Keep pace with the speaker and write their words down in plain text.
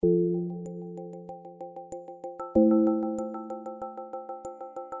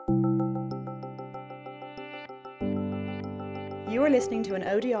You are listening to an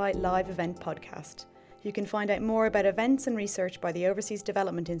ODI live event podcast. You can find out more about events and research by the Overseas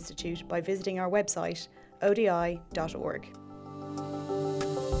Development Institute by visiting our website, odi.org.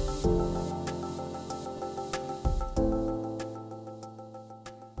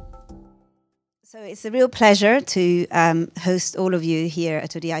 So it's a real pleasure to host all of you here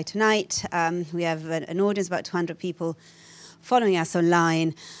at ODI tonight. We have an audience, about 200 people following us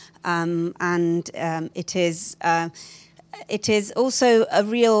online, and it is also a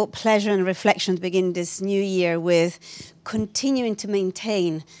real pleasure and reflection to begin this new year with continuing to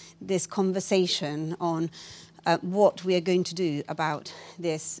maintain this conversation on what we are going to do about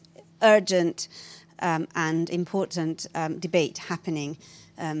this urgent and important debate happening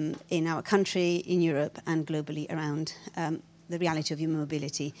in our country, in Europe, and globally around the reality of human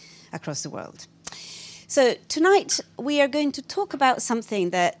mobility across the world. So tonight we are going to talk about something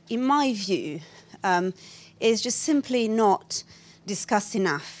that, in my view, is just simply not discussed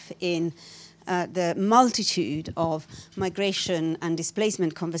enough in the multitude of migration and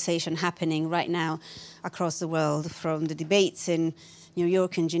displacement conversation happening right now across the world, from the debates in New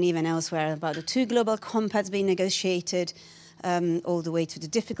York and Geneva and elsewhere about the two global compacts being negotiated, all the way to the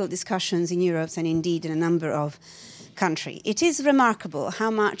difficult discussions in Europe and indeed in a number of countries. It is remarkable how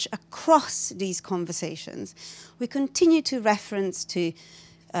much across these conversations we continue to make reference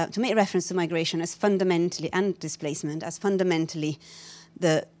to migration as fundamentally, and displacement as fundamentally,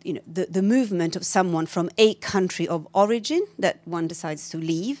 the movement of someone from a country of origin that one decides to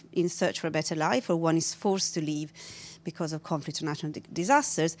leave in search for a better life, or one is forced to leave because of conflict or natural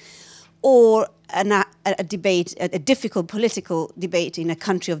disasters, or a debate, a difficult political debate in a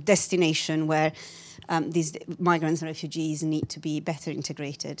country of destination where these migrants and refugees need to be better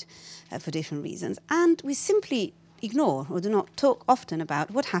integrated for different reasons. And we simply ignore or do not talk often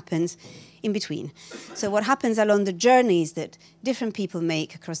about what happens in between. So what happens along the journeys that different people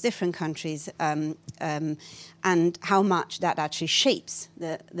make across different countries, and how much that actually shapes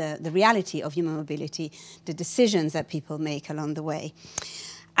the reality of human mobility, the decisions that people make along the way.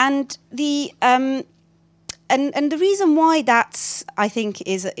 And the reason why that's, I think,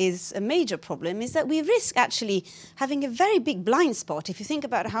 is a major problem is that we risk actually having a very big blind spot. If you think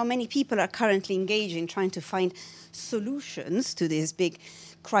about how many people are currently engaged in trying to find solutions to this big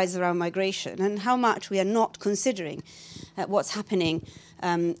crisis around migration, and how much we are not considering what's happening,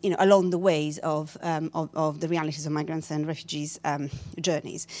 along the ways of the realities of migrants and refugees'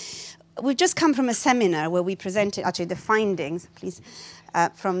 journeys. We've just come from a seminar where we presented actually the findings, please,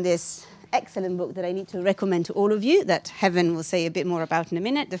 from this excellent book that I need to recommend to all of you, that Heaven will say a bit more about in a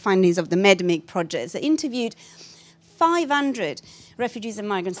minute, the findings of the MEDMIG project. They interviewed 500 refugees and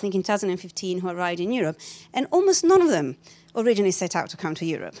migrants, I think in 2015, who arrived in Europe, and almost none of them originally set out to come to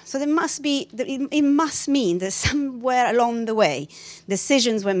Europe. So it must mean that somewhere along the way,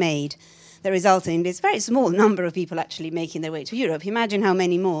 decisions were made that resulted in this very small number of people actually making their way to Europe. Imagine how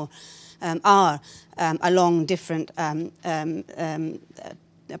many more are along different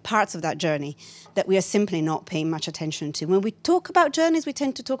parts of that journey that we are simply not paying much attention to. When we talk about journeys, we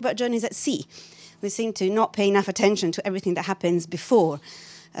tend to talk about journeys at sea. We seem to not pay enough attention to everything that happens before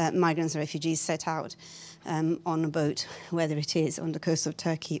migrants and refugees set out on a boat, whether it is on the coast of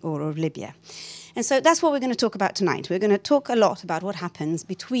Turkey or of Libya. And so that's what we're going to talk about tonight. We're going to talk a lot about what happens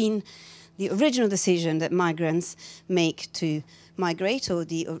between the original decision that migrants make to migrate, or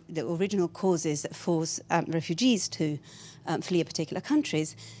the original causes that force refugees to flee particular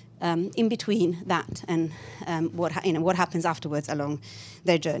countries, in between that and what happens afterwards along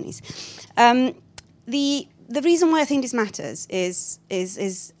their journeys. The reason why I think this matters is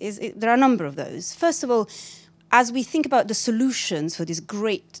there are a number of those. First of all, as we think about the solutions for this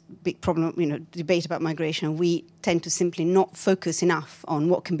great big problem, debate about migration, we tend to simply not focus enough on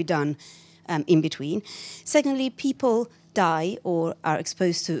what can be done in between. Secondly, people die or are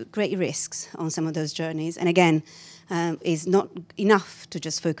exposed to great risks on some of those journeys. And again, is not enough to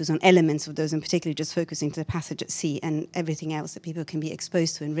just focus on elements of those, and particularly just focusing to the passage at sea and everything else that people can be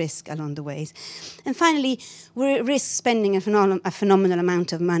exposed to and risk along the ways. And finally, we risk spending a phenomenal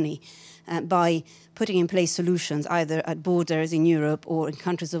amount of money by putting in place solutions either at borders in Europe or in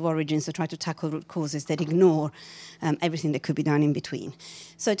countries of origin to try to tackle root causes that ignore everything that could be done in between.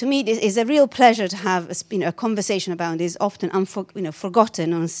 So to me, it is a real pleasure to have a conversation about this often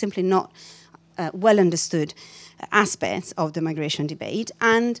forgotten or simply not well understood aspects of the migration debate.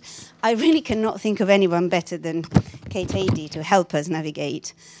 And I really cannot think of anyone better than Kate Adie to help us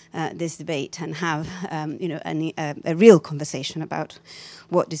navigate this debate and have a real conversation about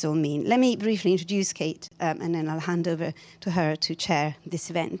what this all means. Let me briefly introduce Kate, and then I'll hand over to her to chair this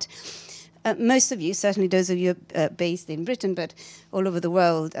event. Most of you, certainly those of you based in Britain, but all over the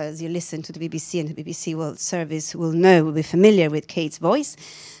world, as you listen to the BBC and the BBC World Service, will be familiar with Kate's voice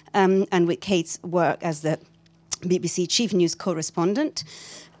and with Kate's work as the BBC Chief News Correspondent.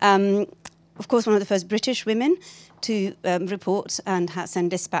 Of course, one of the first British women to report and send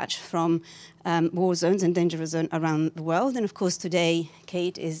dispatch from war zones and danger zones around the world. And of course, today,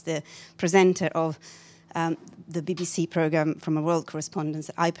 Kate is the presenter of the BBC programme From a World Correspondence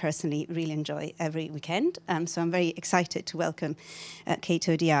that I personally really enjoy every weekend. So I'm very excited to welcome Kate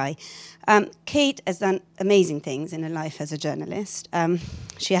ODI. Kate has done amazing things in her life as a journalist.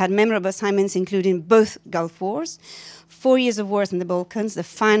 She had memorable assignments including both Gulf Wars, 4 years of wars in the Balkans, the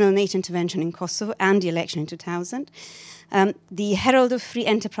final NATO intervention in Kosovo, and the election in 2000. The Herald of Free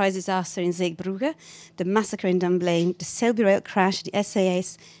Enterprise disaster in Zeebrugge, the massacre in Dunblane, the Selby rail crash, the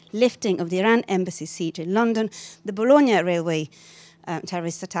SAS lifting of the Iran embassy siege in London, the Bologna railway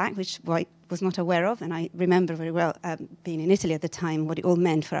terrorist attack, which I was not aware of, and I remember very well being in Italy at the time, what it all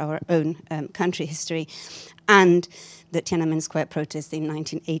meant for our own country history, and the Tiananmen Square protest in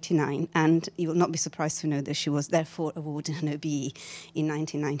 1989. And you will not be surprised to know that she was therefore awarded an OBE in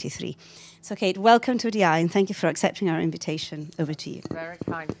 1993. So, Kate, welcome to ODI, and thank you for accepting our invitation. Over to you. Very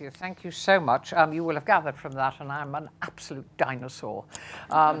kind of you. Thank you so much. You will have gathered from that, and I'm an absolute dinosaur.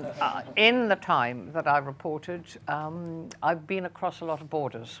 In the time that I reported, I've been across a lot of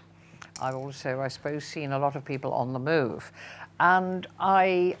borders. I've also, I suppose, seen a lot of people on the move. And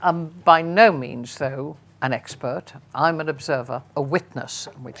I am by no means, though, an expert. I'm an observer, a witness,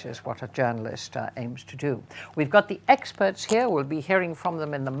 which is what a journalist aims to do. We've got the experts here. We'll be hearing from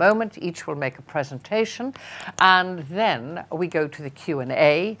them in a moment. Each will make a presentation. And then we go to the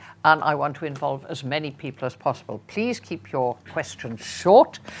Q&A, and I want to involve as many people as possible. Please keep your questions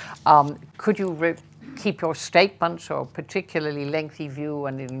short. Could you keep your statements or particularly lengthy view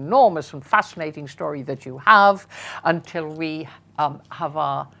and an enormous and fascinating story that you have until we have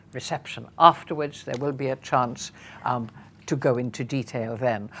our reception. Afterwards, there will be a chance to go into detail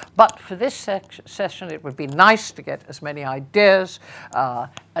then. But for this session, it would be nice to get as many ideas,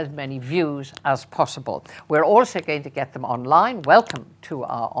 as many views as possible. We're also going to get them online. Welcome to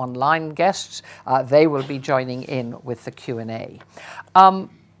our online guests. They will be joining in with the Q&A.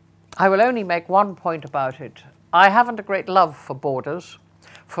 I will only make one point about it. I haven't a great love for borders,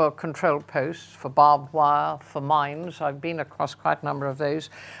 for control posts, for barbed wire, for mines. I've been across quite a number of those.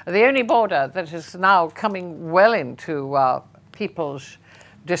 The only border that is now coming well into people's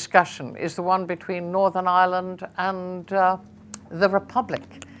discussion is the one between Northern Ireland and the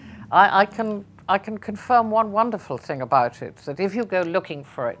Republic. I can confirm one wonderful thing about it, that if you go looking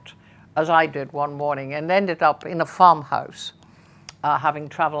for it, as I did one morning, and ended up in a farmhouse, having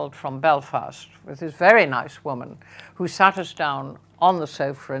travelled from Belfast with this very nice woman who sat us down on the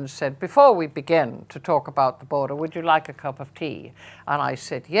sofa and said, before we begin to talk about the border, would you like a cup of tea? And I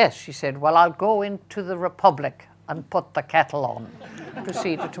said, yes. She said, well, I'll go into the Republic and put the kettle on.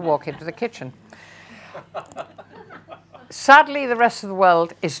 Proceeded to walk into the kitchen. Sadly, the rest of the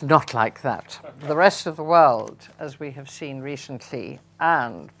world is not like that. The rest of the world, as we have seen recently,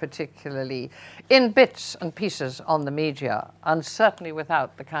 and particularly in bits and pieces on the media, and certainly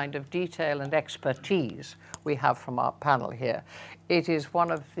without the kind of detail and expertise we have from our panel here, it is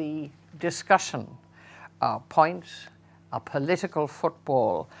one of the discussion points, a political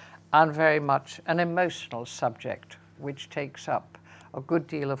football, and very much an emotional subject, which takes up a good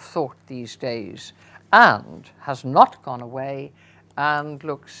deal of thought these days, and has not gone away, and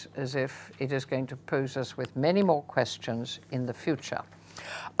looks as if it is going to pose us with many more questions in the future.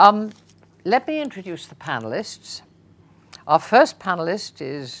 Let me introduce the panelists. Our first panelist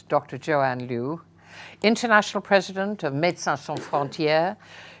is Dr. Joanne Liu, International President of Médecins Sans Frontières.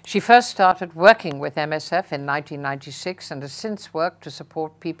 She first started working with MSF in 1996 and has since worked to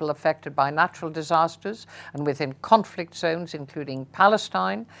support people affected by natural disasters and within conflict zones, including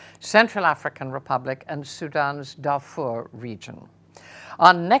Palestine, Central African Republic, and Sudan's Darfur region.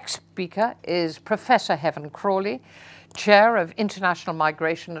 Our next speaker is Professor Heaven Crawley, Chair of International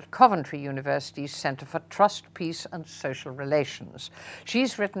Migration at Coventry University's Centre for Trust, Peace and Social Relations.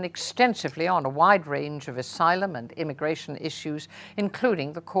 She's written extensively on a wide range of asylum and immigration issues,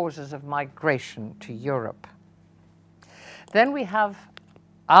 including the causes of migration to Europe. Then we have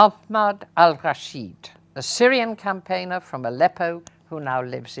Ahmad al-Rashid, a Syrian campaigner from Aleppo who now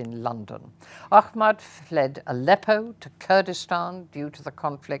lives in London. Ahmad fled Aleppo to Kurdistan due to the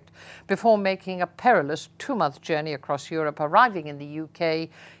conflict before making a perilous 2-month journey across Europe, arriving in the UK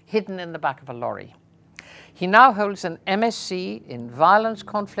hidden in the back of a lorry. He now holds an MSc in Violence,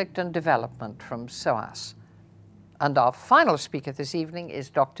 Conflict and Development from SOAS. And our final speaker this evening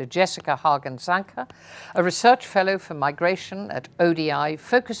is Dr. Jessica Hagen-Zanker, a research fellow for migration at ODI,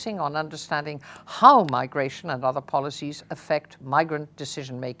 focusing on understanding how migration and other policies affect migrant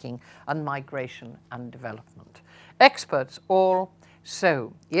decision-making and migration and development. Experts all,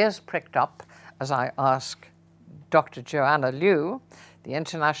 so ears pricked up as I ask Dr. Joanna Liu, the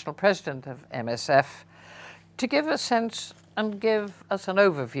international president of MSF, to give a sense and give us an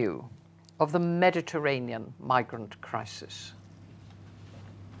overview of the Mediterranean migrant crisis.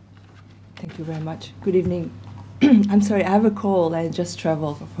 Thank you very much. Good evening. I'm sorry, I have a cold. I just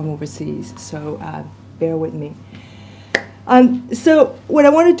traveled from overseas, so bear with me. So what I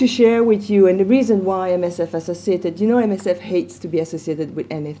wanted to share with you, and the reason why MSF associated, MSF hates to be associated with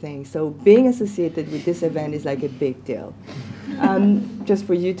anything. So being associated with this event is like a big deal, just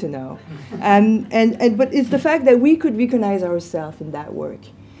for you to know. But it's the fact that we could recognize ourselves in that work.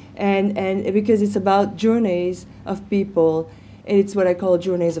 And because it's about journeys of people, and it's what I call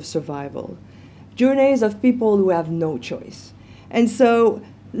journeys of survival. Journeys of people who have no choice. And so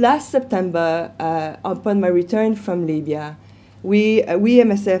last September, upon my return from Libya, we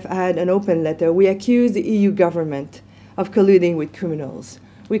MSF had an open letter. We accused the EU government of colluding with criminals.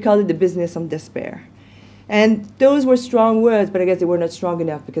 We called it the business of despair. And those were strong words, but I guess they were not strong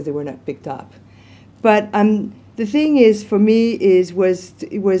enough because they were not picked up. But the thing is, for me,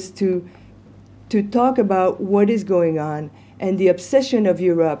 was to talk about what is going on and the obsession of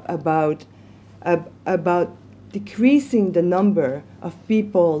Europe about decreasing the number of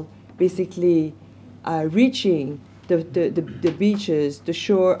people basically reaching the beaches, the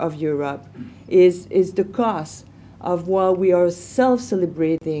shore of Europe, is the cost of while we are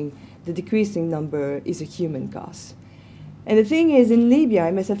self-celebrating the decreasing number is a human cost. And the thing is, in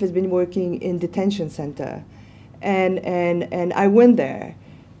Libya, MSF has been working in detention center. And I went there,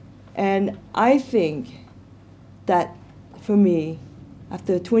 and I think that for me,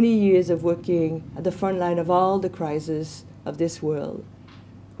 after 20 years of working at the front line of all the crises of this world,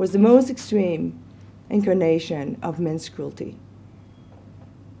 was the most extreme incarnation of men's cruelty.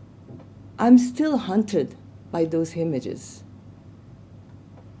 I'm still haunted by those images.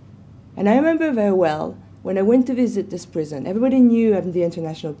 And I remember very well when I went to visit this prison. Everybody knew I'm the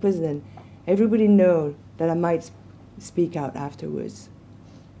international president. Everybody knew that I might speak out afterwards.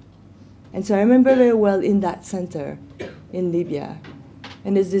 And so I remember very well in that center in Libya,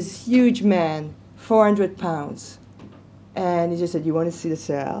 and there's this huge man, 400 pounds, and he just said, "You want to see the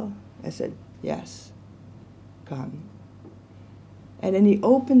cell?" I said, "Yes, come." And then he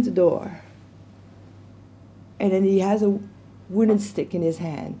opened the door, and then he has a wooden stick in his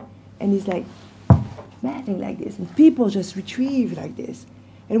hand, and he's like batting like this, and people just retrieve like this.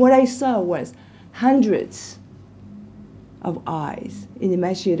 And what I saw was hundreds of eyes in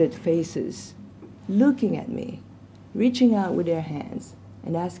emaciated faces looking at me, reaching out with their hands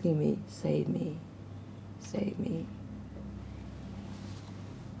and asking me, "Save me, save me."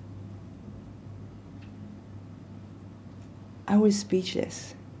 I was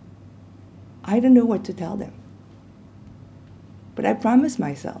speechless. I don't know what to tell them. But I promised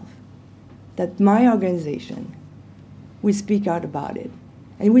myself that my organization will speak out about it.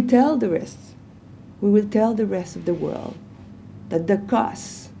 And we tell the rest. We will tell the rest of the world that the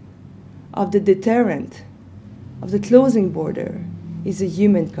cost of the deterrent, of the closing border, is a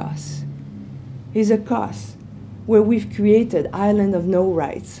human cost. Is a cost where we've created island of no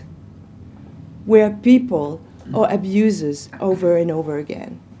rights, where people are abusers over and over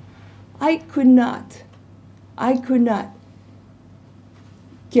again. I could not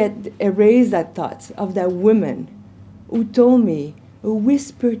erase that thought of that woman who told me, who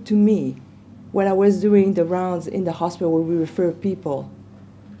whispered to me when I was doing the rounds in the hospital where we refer people,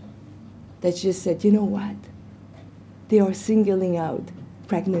 that she just said, "You know what? They are singling out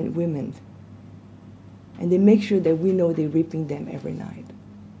pregnant women, and they make sure that we know they're raping them every night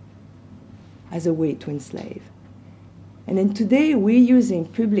as a way to enslave." And then today we're using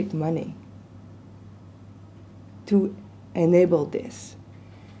public money to enable this.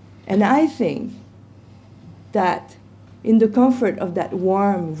 And I think that in the comfort of that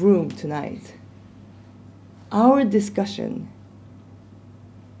warm room tonight, our discussion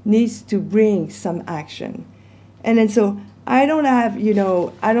needs to bring some action. And then so I don't have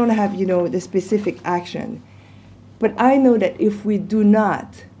the specific action, but I know that if we do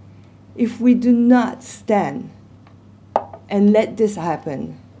not stand and let this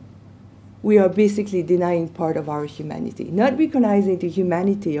happen, we are basically denying part of our humanity, not recognizing the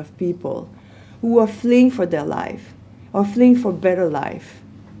humanity of people who are fleeing for their life or fleeing for better life.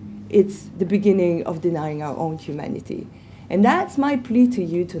 It's the beginning of denying our own humanity. And that's my plea to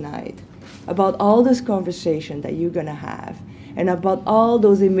you tonight, about all this conversation that you're going to have and about all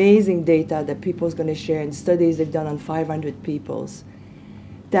those amazing data that people's going to share and studies they've done on 500 peoples,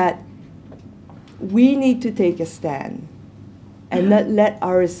 that we need to take a stand and not let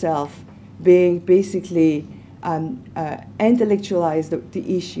ourselves being basically intellectualize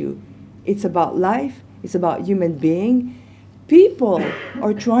the issue. It's about life. It's about human being. People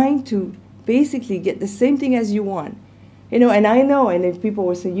are trying to basically get the same thing as you want. You know, and I know, and if people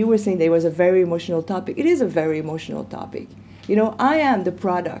were saying, you were saying there was a very emotional topic. It is a very emotional topic. You know, I am the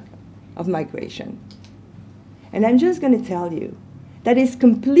product of migration. And I'm just going to tell you that it's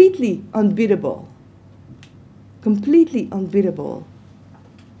completely unbeatable. Completely unbeatable.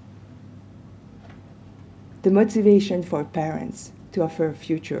 The motivation for parents to offer a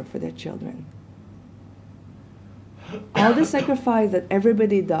future for their children. All the sacrifice that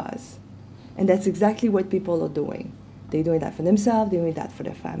everybody does, and that's exactly what people are doing. They're doing that for themselves, they're doing that for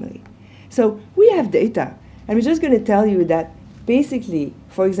their family. So we have data, and we're just going to tell you that basically,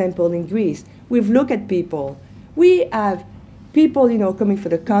 for example, in Greece, we've looked at people. We have people, you know, coming for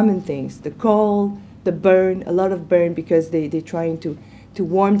the common things, the cold, the burn, a lot of burn because they're trying to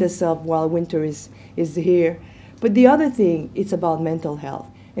warm themselves while winter is here. But the other thing, it's about mental health.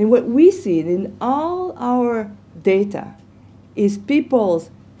 And what we see in all our data is people's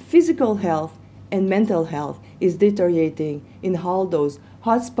physical health and mental health is deteriorating in all those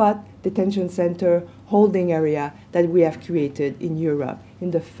hotspot detention center holding area that we have created in Europe,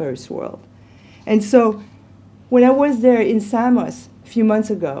 in the first world. And so when I was there in Samos a few months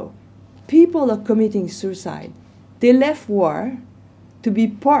ago, people are committing suicide. They left war to be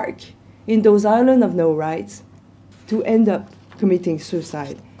parked in those islands of no rights to end up committing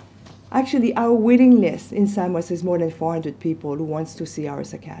suicide. Actually, our waiting list in Samos is more than 400 people who wants to see our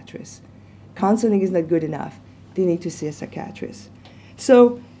psychiatrist. Counseling is not good enough. They need to see a psychiatrist.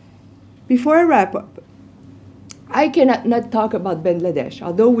 So before I wrap up, I cannot not talk about Bangladesh,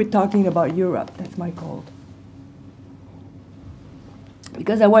 although we're talking about Europe. That's my cold.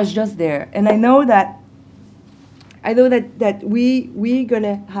 Because I was just there, and I know that we're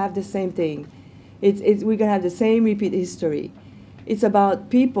gonna have the same thing. We're gonna have the same repeat history. It's about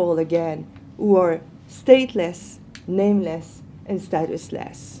people again who are stateless, nameless, and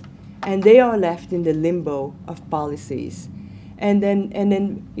statusless, and they are left in the limbo of policies. And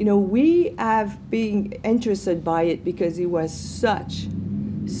then you know, we have been interested by it because it was such,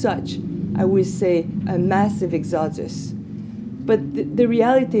 I would say, a massive exodus. But the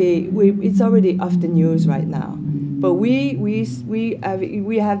reality, it's already off the news right now. But we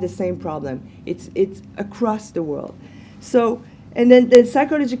have the same problem. It's across the world. So, and then the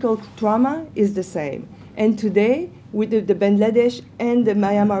psychological trauma is the same. And today, with the Bangladesh and the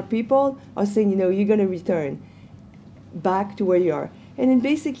Myanmar people are saying, you know, you're going to return back to where you are. And then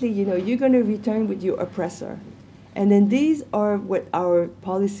basically, you know, you're going to return with your oppressor. And then these are what our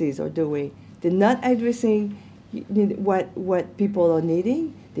policies are doing. They're not addressing what people are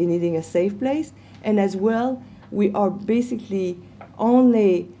needing. They're needing a safe place. And as well, we are basically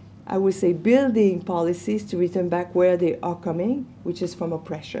only, I would say, building policies to return back where they are coming, which is from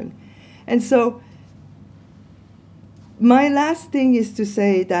oppression. And so my last thing is to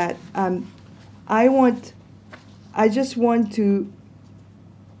say that I just want to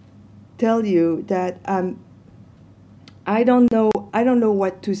tell you that I don't know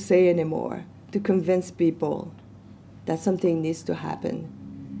what to say anymore to convince people that something needs to happen.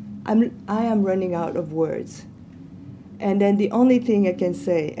 I am running out of words. And then the only thing I can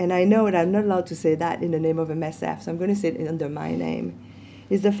say, and I know that I'm not allowed to say that in the name of MSF, so I'm going to say it under my name,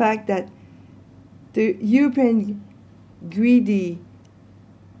 is the fact that the European greedy,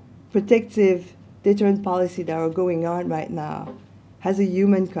 protective, deterrent policy that are going on right now has a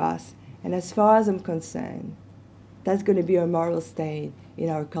human cost. And as far as I'm concerned, that's going to be a moral stain in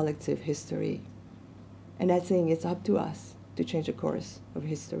our collective history. And I think it's up to us to change the course of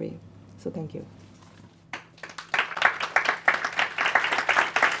history. So thank you.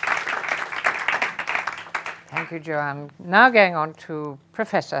 Thank you, Joanne. Now going on to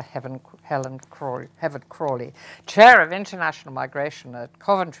Professor Helen Crawley, Chair of International Migration at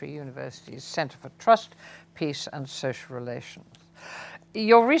Coventry University's Centre for Trust, Peace and Social Relations.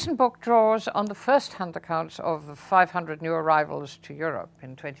 Your recent book draws on the first-hand accounts of the 500 new arrivals to Europe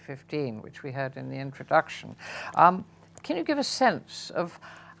in 2015, which we heard in the introduction. Can you give a sense of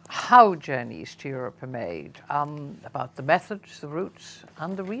how journeys to Europe are made, about the methods, the routes,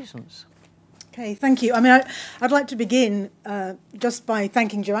 and the reasons? Okay, thank you. I mean, I'd like to begin just by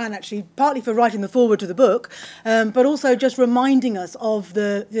thanking Joanne, actually, partly for writing the foreword to the book, but also just reminding us of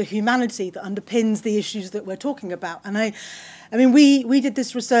the humanity that underpins the issues that we're talking about. And I mean, we did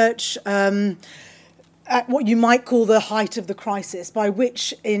this research at what you might call the height of the crisis, by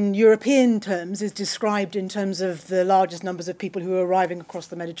which in European terms is described in terms of the largest numbers of people who are arriving across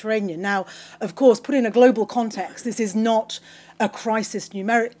the Mediterranean. Now, of course, put in a global context, this is not a crisis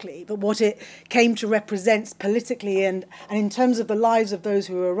numerically, but what it came to represent politically and in terms of the lives of those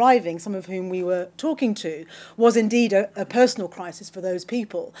who were arriving, some of whom we were talking to, was indeed a personal crisis for those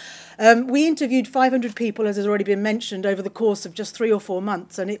people. We interviewed 500 people, as has already been mentioned, over the course of just 3 or 4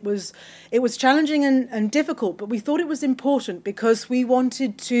 months, and it was challenging and difficult, but we thought it was important because we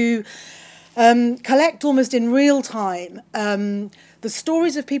wanted to collect almost in real time the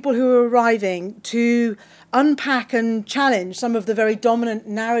stories of people who are arriving, to unpack and challenge some of the very dominant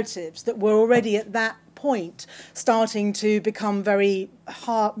narratives that were already at that point starting to become very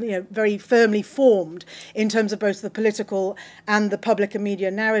hard, very firmly formed in terms of both the political and the public and media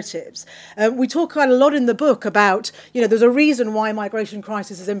narratives. We talk quite a lot in the book about, there's a reason why migration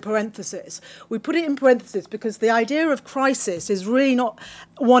crisis is in parenthesis. We put it in parenthesis because the idea of crisis is really not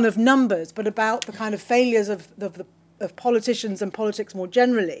one of numbers, but about the kind of failures of politicians and politics more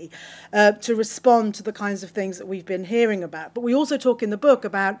generally to respond to the kinds of things that we've been hearing about. But we also talk in the book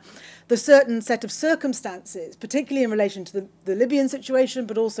about the certain set of circumstances, particularly in relation to the Libyan situation,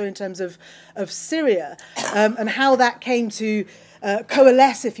 but also in terms of Syria, and how that came to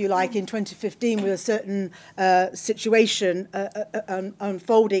coalesce, if you like, in 2015 with a certain situation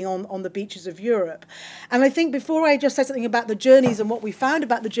unfolding on the beaches of Europe. And I think before I just say something about the journeys and what we found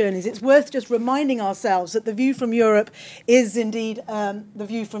about the journeys, it's worth just reminding ourselves that the view from Europe is indeed the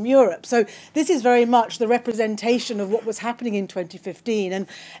view from Europe. So this is very much the representation of what was happening in 2015.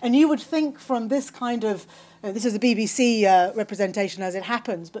 And you would think from this kind of this is a BBC representation as it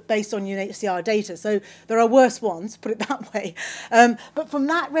happens, but based on UNHCR data. So there are worse ones, put it that way. But from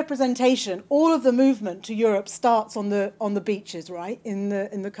that representation, all of the movement to Europe starts on the beaches, right, in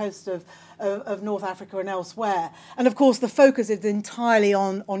the coast of North Africa and elsewhere. And of course, the focus is entirely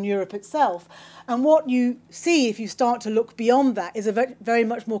on Europe itself. And what you see if you start to look beyond that is a very, very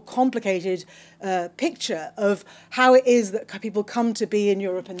much more complicated picture of how it is that people come to be in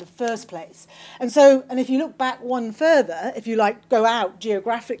Europe in the first place. And if you look back one further, if you like, go out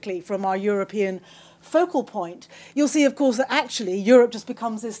geographically from our European focal point, you'll see, of course, that actually Europe just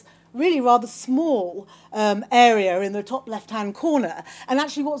becomes this really rather small area in the top left-hand corner. And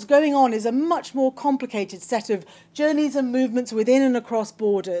actually what's going on is a much more complicated set of journeys and movements within and across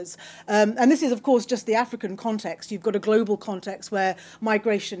borders. And this is, of course, just the African context. You've got a global context where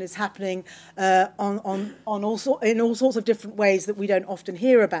migration is happening in all sorts of different ways that we don't often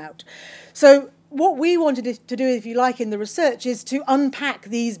hear about. So what we wanted to do, if you like, in the research is to unpack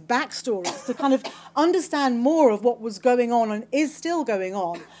these backstories, to kind of understand more of what was going on and is still going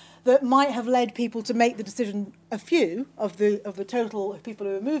on, that might have led people to make the decision, a few of the total of people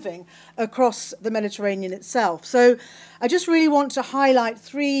who are moving across the Mediterranean itself. So I just really want to highlight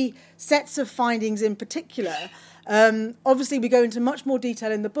 3 sets of findings in particular. Obviously, we go into much more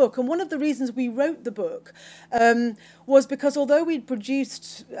detail in the book. And one of the reasons we wrote the book was because although we'd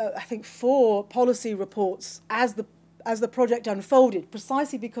produced, I think, 4 policy reports as the project unfolded,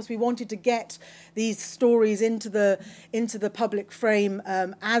 precisely because we wanted to get these stories into the public frame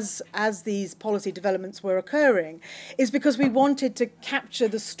as these policy developments were occurring, is because we wanted to capture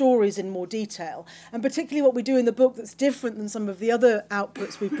the stories in more detail. And particularly what we do in the book that's different than some of the other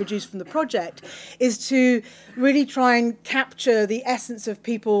outputs we've produced from the project is to really try and capture the essence of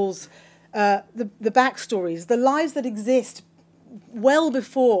people's the backstories, the lives that exist well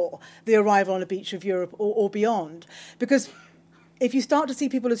before the arrival on the beach of Europe or beyond. Because if you start to see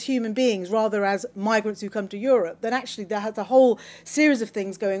people as human beings rather as migrants who come to Europe, then actually there has a whole series of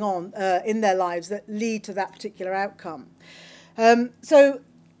things going on in their lives that lead to that particular outcome. So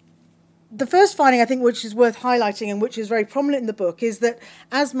the first finding, I think, which is worth highlighting and which is very prominent in the book is that,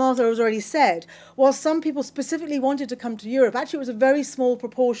 as Martha has already said, while some people specifically wanted to come to Europe, actually it was a very small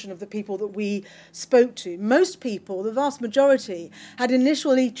proportion of the people that we spoke to. Most people, the vast majority, had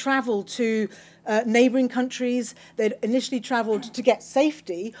initially travelled to neighbouring countries. They'd initially travelled to get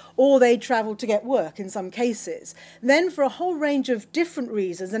safety, or they'd travelled to get work in some cases. Then, for a whole range of different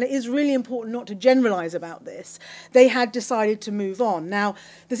reasons, and it is really important not to generalise about this, they had decided to move on. Now,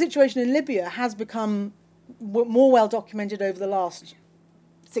 the situation in Libya has become more well documented over the last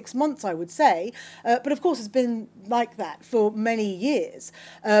 6 months, I would say, but of course it's been like that for many years.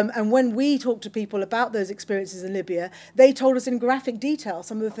 And when we talked to people about those experiences in Libya, they told us in graphic detail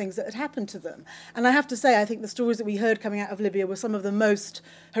some of the things that had happened to them. And I have to say, I think the stories that we heard coming out of Libya were some of the most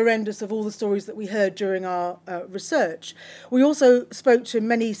horrendous of all the stories that we heard during our research. We also spoke to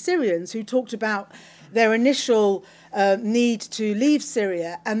many Syrians who talked about their initial need to leave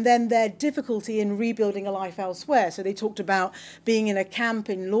Syria, and then their difficulty in rebuilding a life elsewhere. So they talked about being in a camp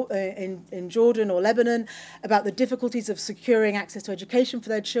in Jordan or Lebanon, about the difficulties of securing access to education for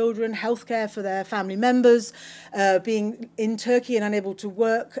their children, healthcare for their family members, being in Turkey and unable to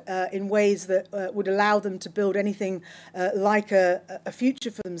work in ways that would allow them to build anything like a future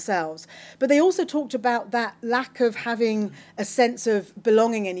for themselves. But they also talked about that lack of having a sense of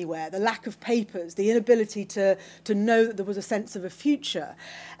belonging anywhere, the lack of papers, the inability to know that there was a sense of a future.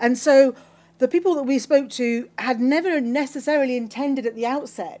 And so the people that we spoke to had never necessarily intended at the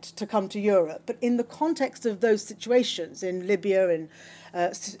outset to come to Europe, but in the context of those situations in Libya and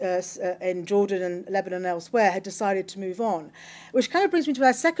in Jordan and Lebanon and elsewhere, had decided to move on. Which kind of brings me to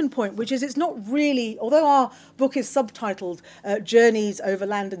our second point, which is it's not really, although our book is subtitled Journeys Over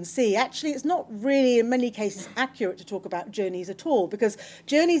Land and Sea, actually it's not really in many cases accurate to talk about journeys at all, because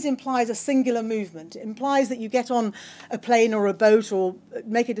journeys implies a singular movement. It implies that you get on a plane or a boat or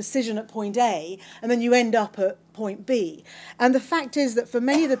make a decision at point A, and then you end up at point B. And the fact is that for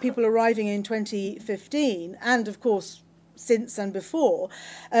many of the people arriving in 2015, and of course since and before,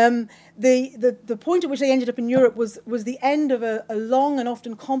 the point at which they ended up in Europe was the end of a long and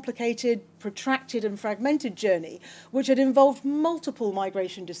often complicated, protracted and fragmented journey, which had involved multiple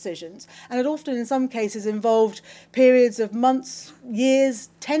migration decisions, and had often in some cases involved periods of months, years,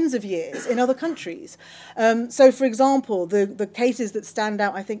 tens of years in other countries. So, for example, the cases that stand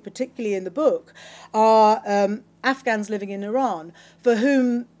out, I think, particularly in the book, are Afghans living in Iran, for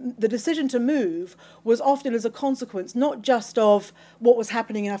whom the decision to move was often as a consequence not just of what was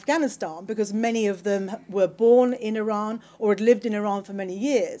happening in Afghanistan, because many of them were born in Iran or had lived in Iran for many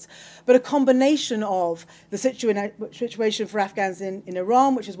years, but a combination of the situation for Afghans in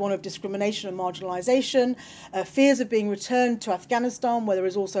Iran, which is one of discrimination and marginalization, fears of being returned to Afghanistan, where there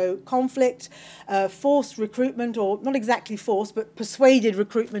is also conflict, forced recruitment, or not exactly forced, but persuaded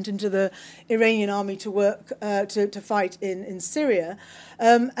recruitment into the Iranian army to work to fight in Syria,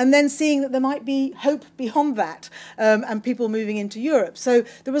 and then seeing that there might be hope beyond that, and people moving into Europe. So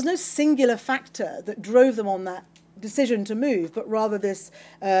there was no singular factor that drove them on that decision to move, but rather this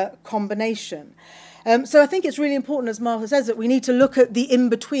combination. So I think it's really important, as Martha says, that we need to look at the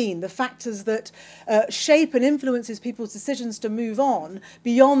in-between, the factors that shape and influences people's decisions to move on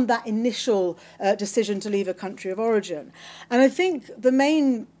beyond that initial decision to leave a country of origin. And I think the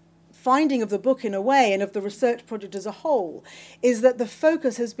main finding of the book, in a way, and of the research project as a whole, is that the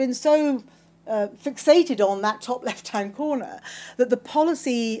focus has been so fixated on that top left-hand corner that the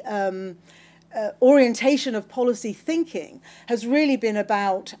policy orientation of policy thinking has really been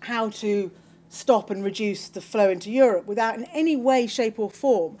about how to stop and reduce the flow into Europe without in any way, shape or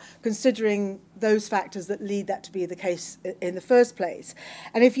form considering those factors that lead that to be the case in the first place.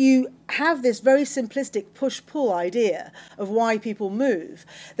 And if you have this very simplistic push-pull idea of why people move,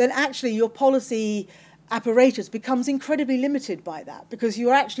 then actually your policy apparatus becomes incredibly limited by that, because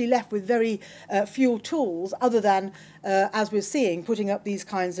you're actually left with very few tools other than, as we're seeing, putting up these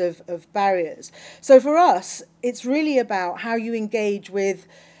kinds of barriers. So for us, it's really about how you engage with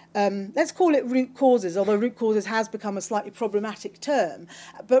let's call it root causes, although root causes has become a slightly problematic term,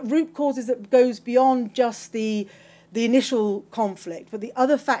 but root causes that goes beyond just the initial conflict, but the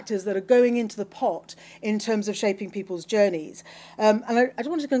other factors that are going into the pot in terms of shaping people's journeys. And I just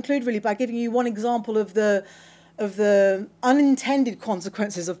wanted to conclude really by giving you one example of the unintended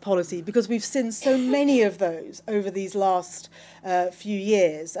consequences of policy, because we've seen so many of those over these last few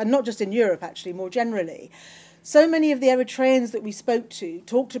years, and not just in Europe, actually, more generally. So many of the Eritreans that we spoke to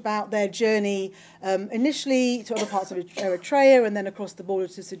talked about their journey initially to other parts of Eritrea and then across the border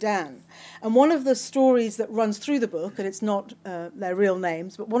to Sudan. And one of the stories that runs through the book, and it's not their real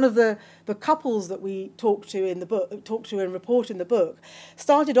names, but one of the couples that we talked to and report in the book,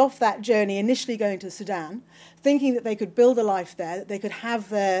 started off that journey initially going to Sudan, thinking that they could build a life there, that they could have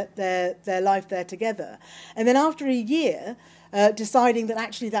their life there together. And then after a year, deciding that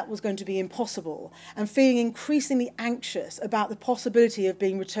actually that was going to be impossible, and feeling increasingly anxious about the possibility of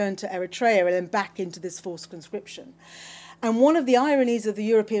being returned to Eritrea and then back into this forced conscription. And one of the ironies of the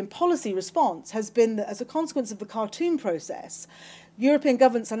European policy response has been that as a consequence of the Khartoum process, European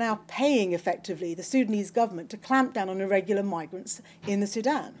governments are now paying effectively the Sudanese government to clamp down on irregular migrants in the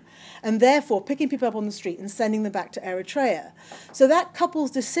Sudan, and therefore picking people up on the street and sending them back to Eritrea. So that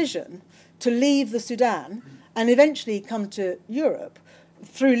couple's decision to leave the Sudan and eventually come to Europe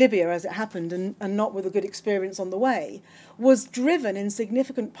through Libya as it happened, and not with a good experience on the way, was driven in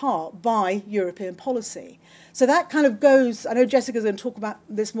significant part by European policy. So that kind of goes, I know Jessica's going to talk about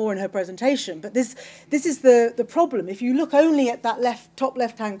this more in her presentation, but this is the problem. If you look only at that top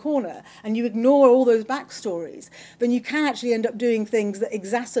left-hand corner and you ignore all those backstories, then you can actually end up doing things that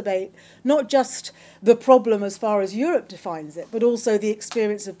exacerbate not just the problem as far as Europe defines it, but also the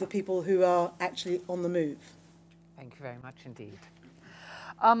experience of the people who are actually on the move. Thank you very much indeed.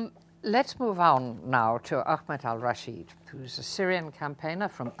 Let's move on now to Ahmed al-Rashid, who's a Syrian campaigner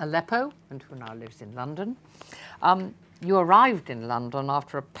from Aleppo and who now lives in London. You arrived in London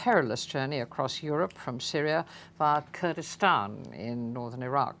after a perilous journey across Europe from Syria via Kurdistan in northern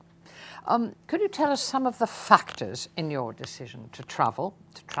Iraq. Could you tell us some of the factors in your decision to travel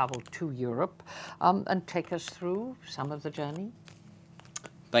to Europe, and take us through some of the journey?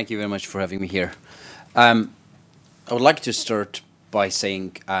 Thank you very much for having me here. I would like to start by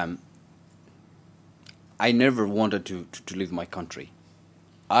saying I never wanted to leave my country.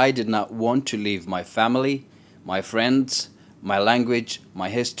 I did not want to leave my family, my friends, my language, my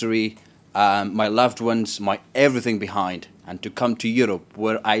history, my loved ones, my everything behind, and to come to Europe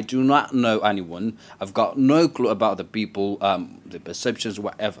where I do not know anyone. I've got no clue about the people, the perceptions,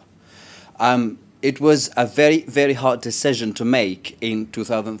 whatever. It was a very, very hard decision to make in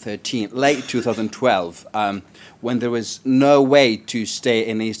 2013, late 2012, when there was no way to stay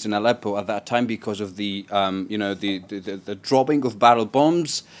in eastern Aleppo at that time because of the dropping of barrel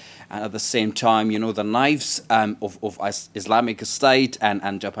bombs, and at the same time, the knives of Islamic State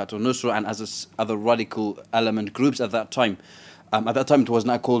and Jabhat al-Nusra and other radical element groups at that time. At that time, it was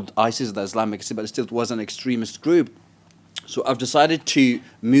not called ISIS, the Islamic State, but still it was an extremist group. So I've decided to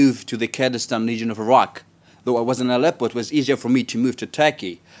move to the Kurdistan region of Iraq. Though I was in Aleppo, it was easier for me to move to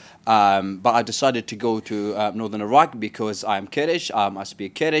Turkey. But I decided to go to northern Iraq because I'm Kurdish, I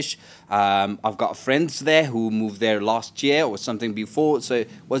speak Kurdish. I've got friends there who moved there last year or something before. So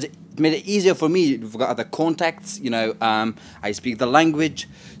it made it easier for me. We've got other contacts, I speak the language.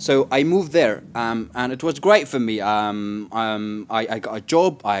 So I moved there and it was great for me. I got a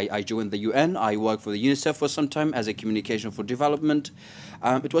job, I joined the UN, I worked for the UNICEF for some time as a communication for development.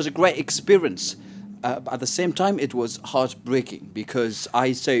 It was a great experience. But at the same time, it was heartbreaking because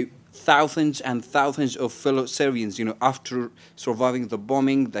I saw thousands and thousands of fellow Syrians, after surviving the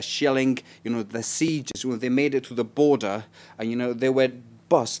bombing, the shelling, the sieges, when they made it to the border, and they were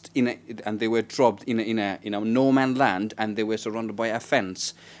bussed and they were dropped in a no man land, and they were surrounded by a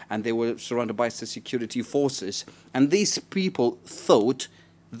fence, and they were surrounded by the security forces, and these people thought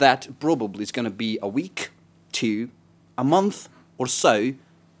that probably it's going to be a week, 2, a month or so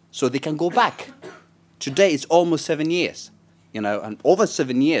they can go back. Today it's almost 7 years, and over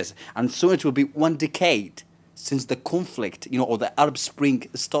 7 years, and soon it will be 1 decade since the conflict, or the Arab Spring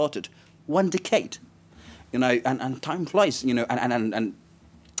started. 1 decade, and time flies, and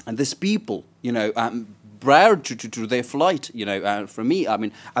these people, prior to their flight, for me,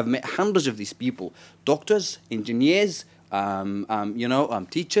 I've met hundreds of these people, doctors, engineers,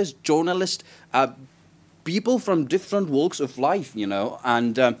 teachers, journalists, people from different walks of life,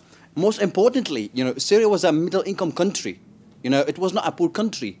 and most importantly, Syria was a middle-income country. It was not a poor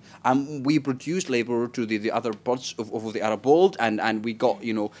country. We produced labor to the other parts of the Arab world, and we got,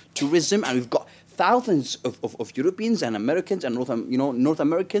 tourism, and we've got thousands of Europeans and Americans and North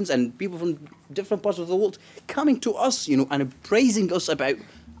Americans and people from different parts of the world coming to us, and praising us about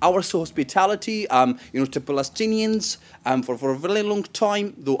our hospitality, to Palestinians, for a very long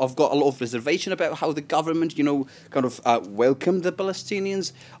time, though I've got a lot of reservation about how the government, welcomed the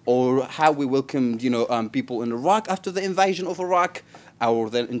Palestinians, or how we welcomed, people in Iraq after the invasion of Iraq,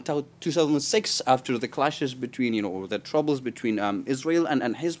 or then in 2006 after the clashes between, or the troubles between Israel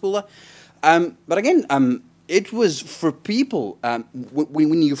and Hezbollah. But again, it was for people,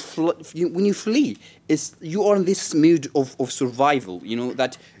 when you flee, you are in this mood of survival,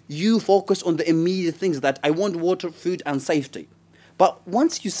 that you focus on the immediate things, that I want water, food, and safety. But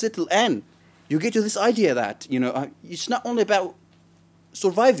once you settle in, you get to this idea that, it's not only about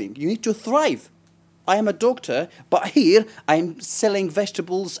surviving, you need to thrive. I am a doctor, but here I'm selling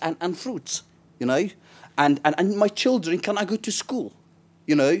vegetables and fruits, and my children cannot go to school,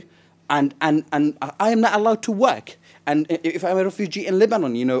 And I am not allowed to work. And if I'm a refugee in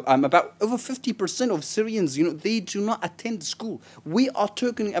Lebanon, about over 50% of Syrians, they do not attend school. We are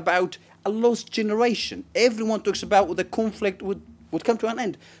talking about a lost generation. Everyone talks about the conflict would come to an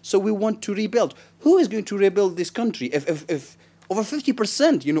end. So we want to rebuild. Who is going to rebuild this country if over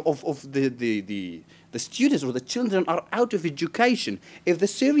 50%, of the students or the children are out of education? If the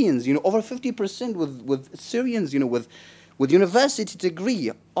Syrians, over 50% with Syrians, with with university degree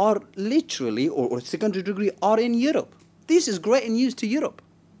are literally, or secondary degree, are in Europe. This is great news to Europe,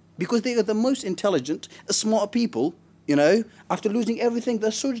 because they are the most intelligent, smart people, after losing everything, they're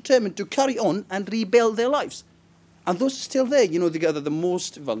so determined to carry on and rebuild their lives. And those are still there, they are the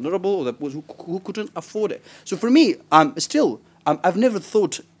most vulnerable, or who couldn't afford it. So for me, I've never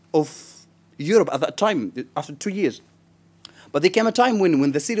thought of Europe at that time, after 2 years. But there came a time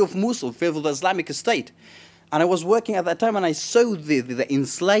when the city of Mosul fell with the Islamic State. And I was working at that time, and I saw the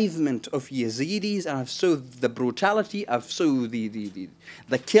enslavement of Yazidis, and I saw the brutality, I saw the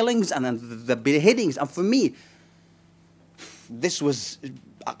killings and the beheadings. And for me, this was,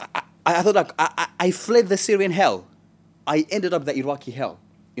 I thought I fled the Syrian hell. I ended up the Iraqi hell,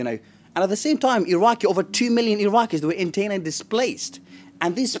 And at the same time, over 2 million Iraqis were internally displaced.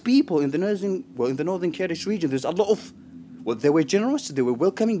 And these people in the northern Kurdish region, there's a lot of, they were generous, they were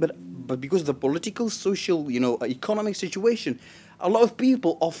welcoming, but because of the political, social, economic situation, a lot of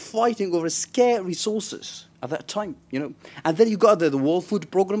people are fighting over scarce resources at that time, And then you got the World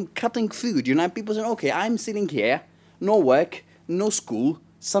Food Program cutting food, And people saying, okay, I'm sitting here, no work, no school,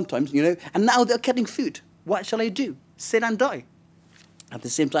 sometimes, and now they're cutting food. What shall I do? Sit and die. At the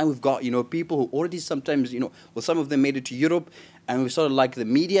same time, we've got, people who already sometimes, some of them made it to Europe, and we saw like the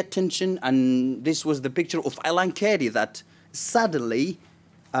media attention, and this was the picture of Aylan Kurdi, that suddenly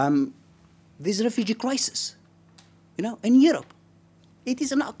there's a refugee crisis, in Europe. It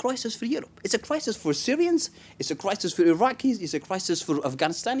is not a crisis for Europe. It's a crisis for Syrians. It's a crisis for Iraqis. It's a crisis for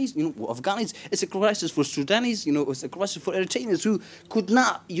Afghanis. Afghans. It's a crisis for Sudanese. It's a crisis for Eritreans who could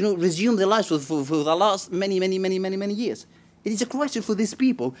not, resume their lives for the last many years. It is a crisis for these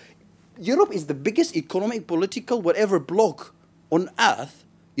people. Europe is the biggest economic, political, whatever bloc on earth,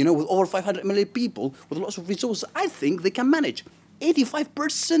 with over 500 million people, with lots of resources. I think they can manage.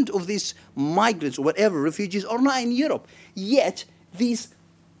 85% of these migrants or whatever, refugees, are not in Europe. Yet, these,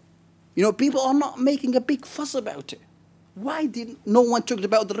 people are not making a big fuss about it. Why didn't no one talk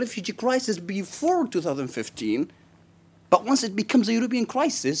about the refugee crisis before 2015? But once it becomes a European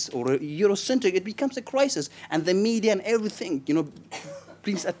crisis or a Eurocentric, it becomes a crisis, and the media and everything,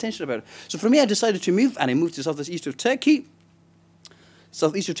 brings attention about it. So for me, I decided to move, and I moved to southeast of Turkey.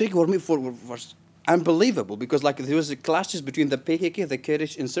 Southeast of Turkey was unbelievable, because there was clashes between the PKK, the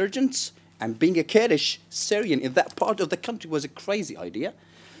Kurdish insurgents, and being a Kurdish Syrian in that part of the country was a crazy idea.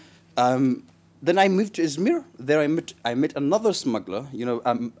 Then I moved to Izmir. There I met another smuggler,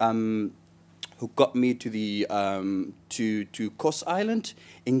 who got me to the to Kos Island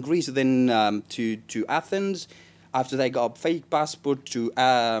in Greece, then to Athens. After that, I got a fake passport to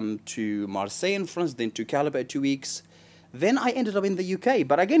Marseille in France, then to Calais for 2 weeks. Then I ended up in the UK.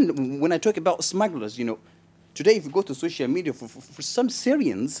 But again, when I talk about smugglers, today if you go to social media, for some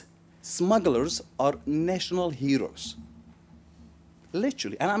Syrians, smugglers are national heroes.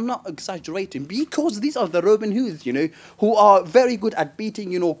 Literally, and I'm not exaggerating, because these are the Robin Hoods, who are very good at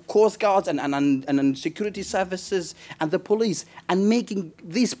beating, coast guards and security services and the police, and making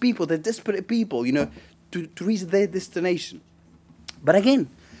these people, the desperate people, to reach their destination. But again,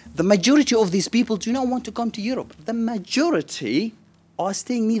 the majority of these people do not want to come to Europe. The majority are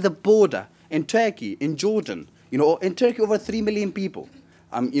staying near the border in Turkey, in Jordan, or in Turkey over 3 million people,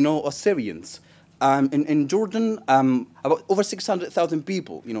 or Syrians. In Jordan, about over 600,000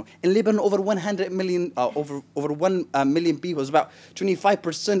 people. In Lebanon, over 100 million, over 1 million people. It's about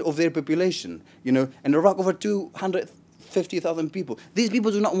 25% of their population. In Iraq, over 250,000 people. These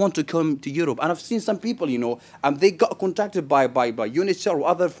people do not want to come to Europe. And I've seen some people, they got contacted by UNHCR or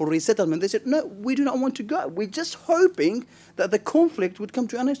other for resettlement. They said, no, we do not want to go. We're just hoping that the conflict would come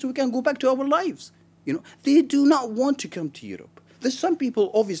to an end so we can go back to our lives. They do not want to come to Europe. There's some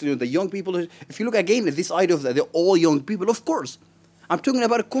people, obviously, the young people, if you look again at this idea of they're all young people, of course. I'm talking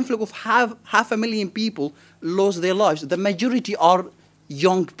about a conflict of half 500,000 people lost their lives. The majority are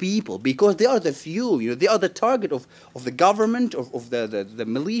young people, because they are the fuel, they are the target of the government, of the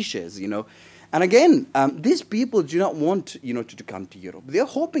militias, And again, these people do not want, to come to Europe. They're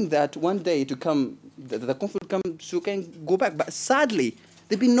hoping that one day to come, the conflict comes, so can go back. But sadly,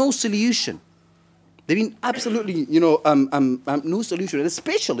 there's been no solution. There's been absolutely, no solution, and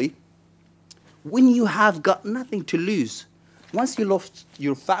especially when you have got nothing to lose. Once you lost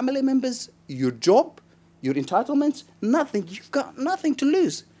your family members, your job, your entitlements, nothing, you've got nothing to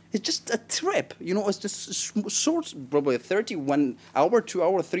lose. It's just a trip, it's just short, probably 31 hour, 2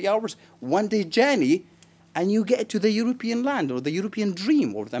 hour, 3 hours, 1 day journey, and you get to the European land or the European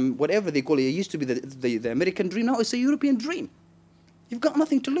dream or whatever they call it. It used to be the American dream, now it's a European dream. You've got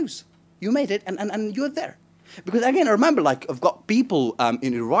nothing to lose. You made it, and you're there. Because again, I remember, I've got people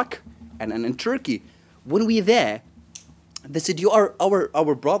in Iraq and in Turkey. When we're there, they said, you are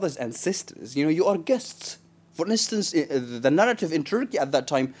our brothers and sisters, you are guests. For instance, the narrative in Turkey at that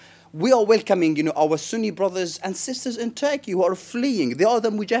time, we are welcoming, our Sunni brothers and sisters in Turkey who are fleeing. They are the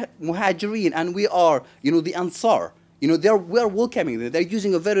Muhajirin, and we are, the Ansar. We are welcoming them. They're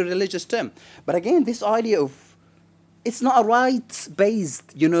using a very religious term. But again, this idea of, it's not a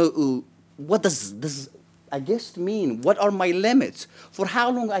rights-based, what does this a guest mean? What are my limits? For how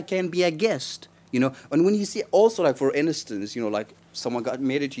long I can be a guest? And when you see also, like, for instance, like someone got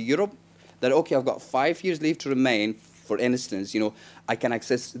married to Europe, that, okay, I've got 5 years leave to remain, for instance, I can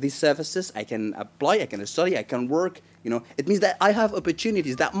access these services, I can apply, I can study, I can work, It means that I have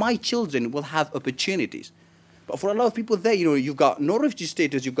opportunities, that my children will have opportunities. But for a lot of people there, you've got no refugee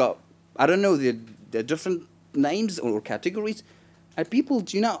status, you've got, I don't know, the different names or categories, and people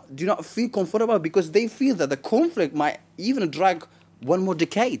do not feel comfortable because they feel that the conflict might even drag one more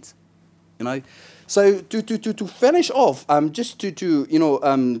decade, So to finish off, just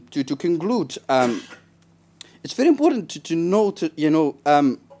to conclude, it's very important to note,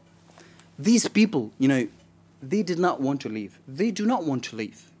 these people, they did not want to leave. They do not want to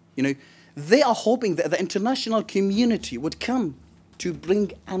leave. They are hoping that the international community would come to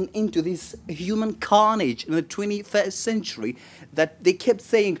bring an end to this human carnage in the 21st century that they kept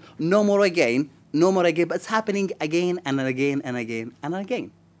saying, no more again, but it's happening again and again and again and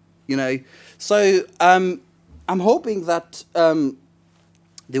again. So I'm hoping that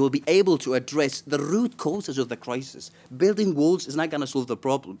they will be able to address the root causes of the crisis. Building walls is not going to solve the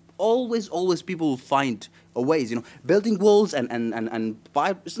problem. Always people will find a ways. Building walls and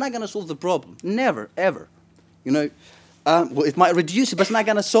it's not going to solve the problem. Never, ever. Well, it might reduce it, but it's not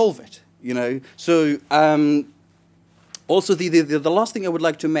going to solve it. So also the last thing I would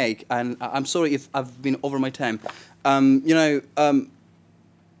like to make, and I'm sorry if I've been over my time.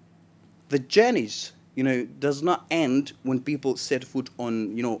 The journeys, does not end when people set foot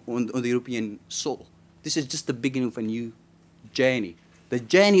on the European soil. This is just the beginning of a new journey. The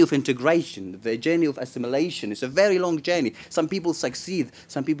journey of integration, the journey of assimilation is a very long journey. Some people succeed,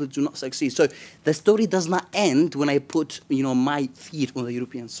 some people do not succeed. So the story does not end when I put, my feet on the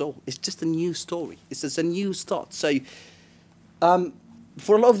European soil. It's just a new story. It's just a new start. So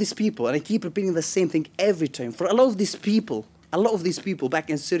for a lot of these people, and I keep repeating the same thing every time, for a lot of these people back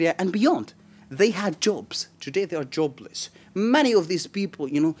in Syria and beyond, they had jobs. Today they are jobless. Many of these people,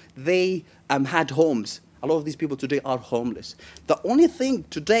 they had homes. A lot of these people today are homeless. The only thing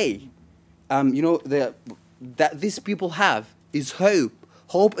today, that these people have is hope.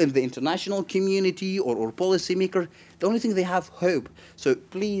 Hope in the international community or policymaker. The only thing they have, hope. So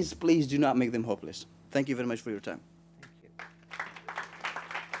please do not make them hopeless. Thank you very much for your time.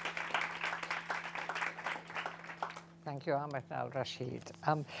 Thank you, Ahmed Al-Rashid.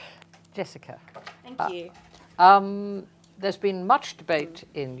 Jessica. Thank you. There's been much debate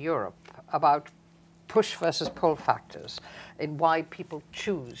in Europe about push versus pull factors in why people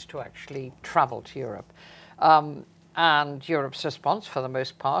choose to actually travel to Europe. And Europe's response, for the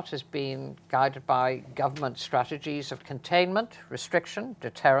most part, has been guided by government strategies of containment, restriction,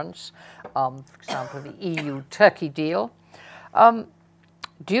 deterrence, for example, the EU-Turkey deal.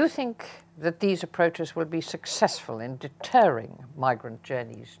 Do you think that these approaches will be successful in deterring migrant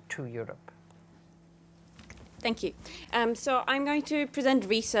journeys to Europe? Thank you. So I'm going to present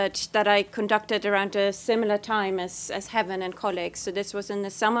research that I conducted around a similar time as Heaven and colleagues. So this was in the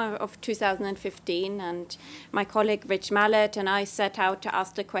summer of 2015, and my colleague Rich Mallett and I set out to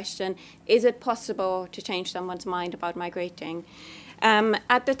ask the question, is it possible to change someone's mind about migrating?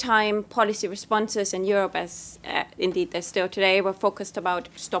 At the time, policy responses in Europe, as indeed they're still today, were focused about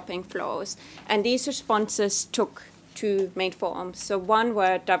stopping flows. And these responses took two main forms. So one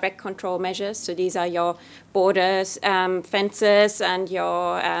were direct control measures. So these are your borders, fences, and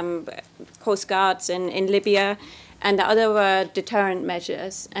your coast guards in Libya. And the other were deterrent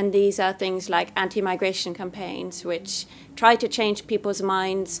measures. And these are things like anti-migration campaigns, which try to change people's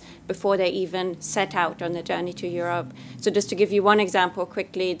minds before they even set out on the journey to Europe. So just to give you one example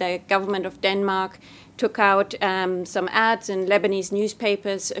quickly, the government of Denmark took out some ads in Lebanese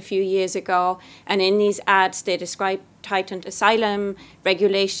newspapers a few years ago. And in these ads, they described tightened asylum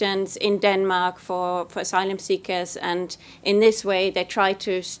regulations in Denmark for asylum seekers. And in this way, they try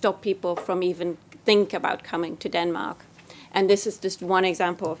to stop people from even think about coming to Denmark. And this is just one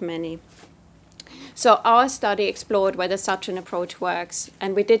example of many. So our study explored whether such an approach works.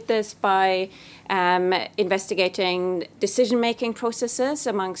 And we did this by investigating decision-making processes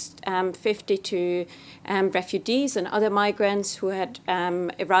amongst 52 refugees and other migrants who had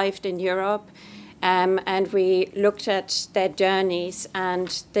arrived in Europe. and we looked at their journeys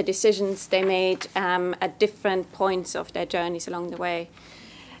and the decisions they made at different points of their journeys along the way.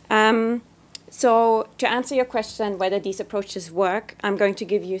 So to answer your question whether these approaches work, I'm going to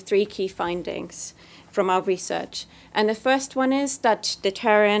give you 3 key findings from our research. And the first one is that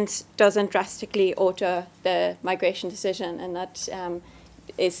deterrence doesn't drastically alter the migration decision, and that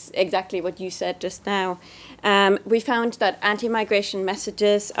is exactly what you said just now. We found that anti-migration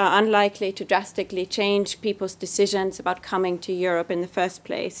messages are unlikely to drastically change people's decisions about coming to Europe in the first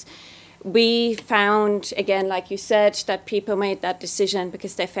place. We found, again, like you said, that people made that decision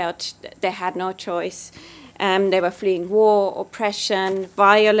because they felt they had no choice. They were fleeing war, oppression,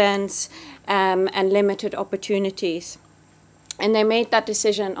 violence, and limited opportunities. And they made that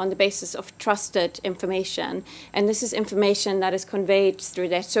decision on the basis of trusted information. And this is information that is conveyed through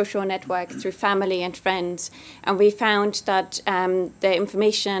their social network, through family and friends. And we found that the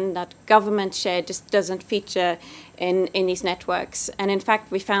information that government shared just doesn't feature in these networks. And in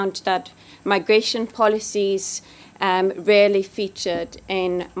fact, we found that migration policies rarely featured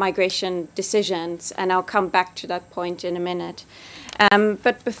in migration decisions. And I'll come back to that point in a minute.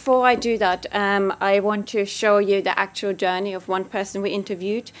 But before I do that, I want to show you the actual journey of one person we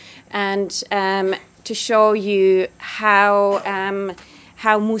interviewed, and to show you how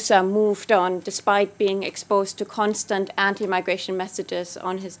Musa moved on despite being exposed to constant anti-migration messages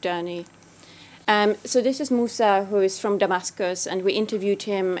on his journey. So this is Musa, who is from Damascus, and we interviewed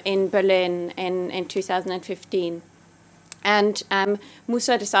him in Berlin in 2015. And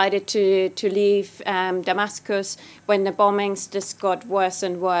Musa decided to leave Damascus when the bombings just got worse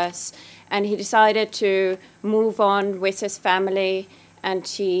and worse. And he decided to move on with his family. And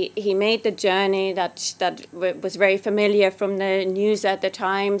he made the journey that was very familiar from the news at the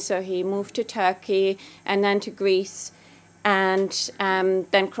time. So he moved to Turkey and then to Greece, and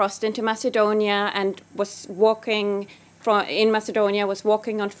then crossed into Macedonia and was walking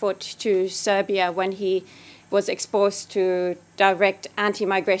on foot to Serbia when he was exposed to direct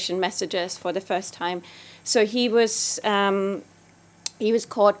anti-migration messages for the first time. So he was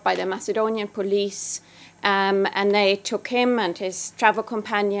caught by the Macedonian police, and they took him and his travel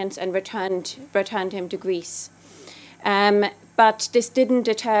companions and returned him to Greece. But this didn't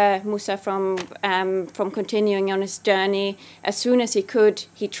deter Musa from continuing on his journey. As soon as he could,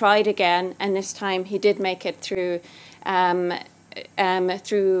 he tried again, and this time he did make it through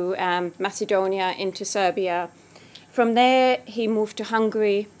Macedonia into Serbia. From there, he moved to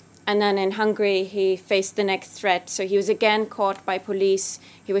Hungary, and then in Hungary, he faced the next threat. So he was again caught by police.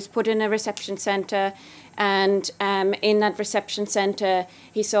 He was put in a reception center, and in that reception center,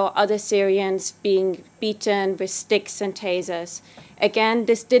 he saw other Syrians being beaten with sticks and tasers. Again,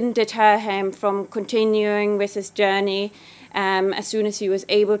 this didn't deter him from continuing with his journey. As soon as he was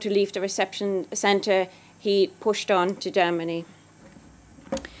able to leave the reception center, he pushed on to Germany.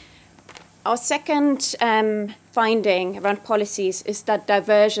 Our second finding around policies is that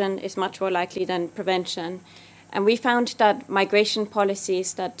diversion is much more likely than prevention. And we found that migration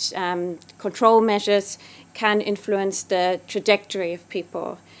policies, that control measures can influence the trajectory of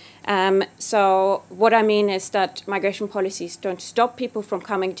people. So what I mean is that migration policies don't stop people from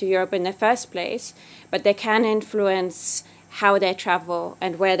coming to Europe in the first place, but they can influence how they travel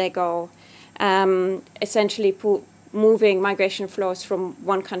and where they go. Essentially moving migration flows from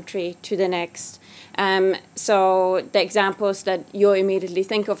one country to the next. So the examples that you immediately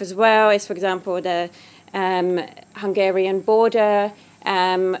think of as well is, for example, the Hungarian border.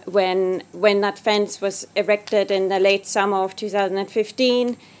 When that fence was erected in the late summer of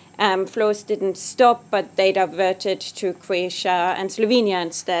 2015, flows didn't stop, but they diverted to Croatia and Slovenia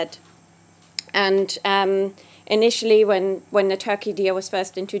instead. And initially, when the Turkey deal was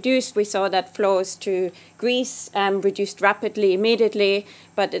first introduced, we saw that flows to Greece reduced rapidly, immediately,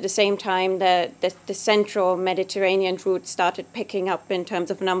 but at the same time, the central Mediterranean route started picking up in terms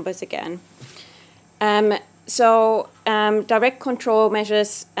of numbers again. So direct control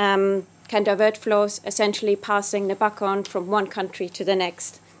measures can divert flows, essentially passing the baton from one country to the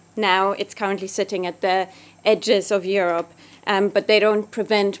next. Now it's currently sitting at the edges of Europe. But they don't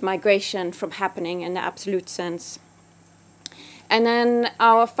prevent migration from happening in the absolute sense. And then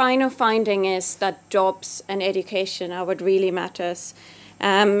our final finding is that jobs and education are what really matters.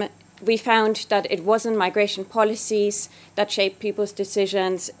 We found that it wasn't migration policies that shaped people's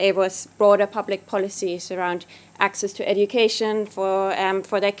decisions. It was broader public policies around access to education for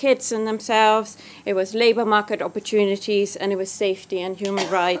their kids and themselves. It was labor market opportunities, and it was safety and human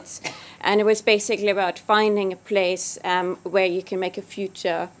rights. And it was basically about finding a place where you can make a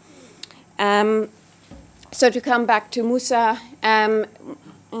future. So to come back to Musa,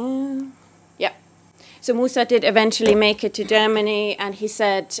 So Musa did eventually make it to Germany, and he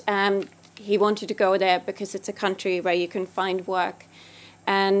said he wanted to go there because it's a country where you can find work.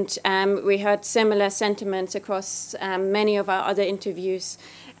 And we heard similar sentiments across many of our other interviews.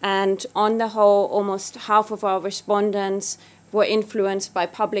 And on the whole, almost half of our respondents were influenced by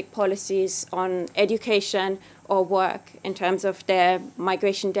public policies on education or work in terms of their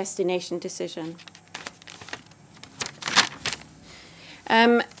migration destination decision.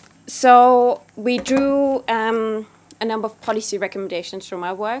 So we drew a number of policy recommendations from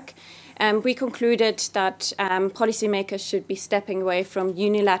our work. We concluded that policymakers should be stepping away from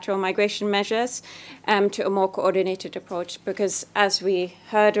unilateral migration measures to a more coordinated approach, because as we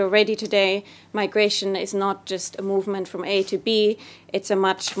heard already today, migration is not just a movement from A to B, it's a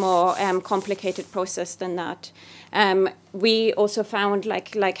much more complicated process than that. We also found,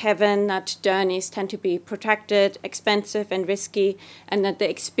 like Heaven, that journeys tend to be protracted, expensive, and risky, and that the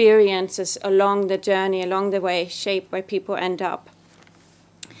experiences along the journey, along the way, shape where people end up.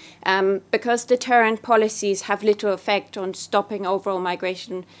 Because deterrent policies have little effect on stopping overall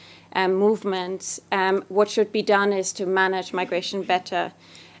migration movements, what should be done is to manage migration better.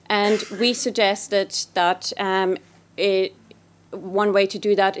 And we suggested that one way to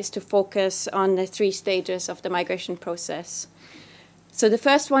do that is to focus on the 3 stages of the migration process. So the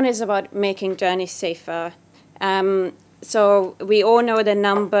first one is about making journeys safer. So we all know the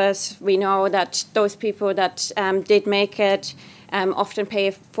numbers. We know that those people that did make it often pay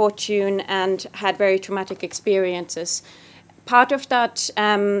a fortune and had very traumatic experiences. Part of that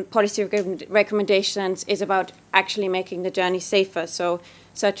policy recommendations is about actually making the journey safer, so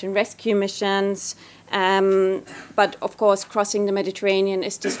search and rescue missions. But of course, crossing the Mediterranean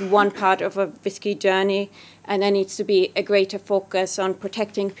is just one part of a risky journey, and there needs to be a greater focus on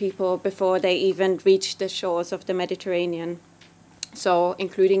protecting people before they even reach the shores of the Mediterranean, so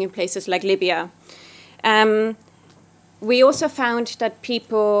including in places like Libya. We also found that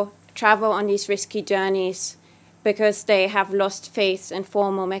people travel on these risky journeys because they have lost faith in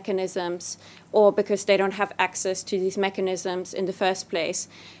formal mechanisms, or because they don't have access to these mechanisms in the first place.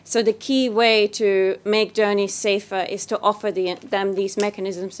 So the key way to make journeys safer is to offer them these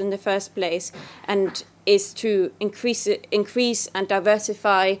mechanisms in the first place, and is to increase and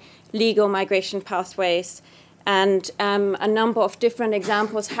diversify legal migration pathways. And a number of different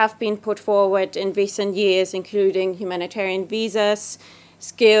examples have been put forward in recent years, including humanitarian visas,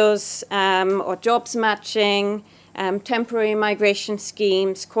 skills or jobs matching, temporary migration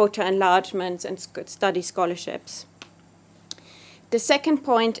schemes, quota enlargements, and study scholarships. The second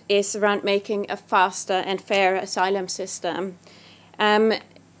point is around making a faster and fairer asylum system.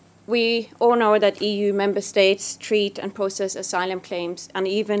 We all know that EU member states treat and process asylum claims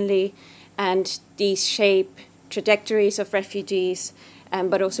unevenly, and these shape trajectories of refugees,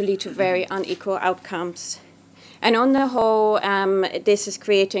 but also lead to very unequal outcomes. And on the whole, this is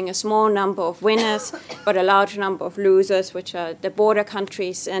creating a small number of winners, but a large number of losers, which are the border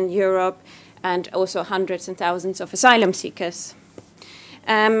countries in Europe, and also hundreds and thousands of asylum seekers.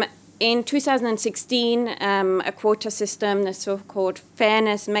 In 2016, a quota system, the so-called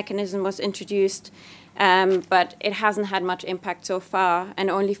fairness mechanism, was introduced, but it hasn't had much impact so far, and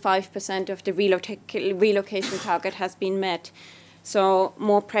only 5% of the relocation target has been met. So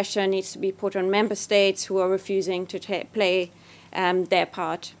more pressure needs to be put on member states who are refusing to play their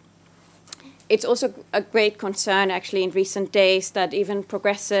part. It's also a great concern, actually, in recent days that even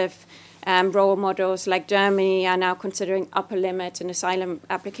progressive role models like Germany are now considering upper limits in asylum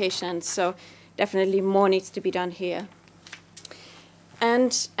applications. So definitely more needs to be done here.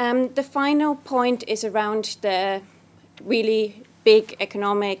 And the final point is around the really big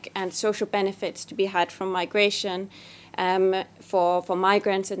economic and social benefits to be had from migration. For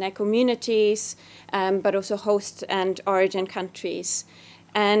migrants and their communities, but also host and origin countries.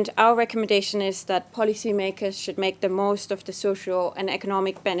 And our recommendation is that policymakers should make the most of the social and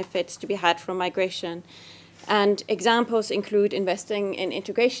economic benefits to be had from migration. And examples include investing in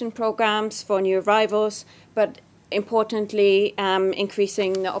integration programs for new arrivals, but importantly,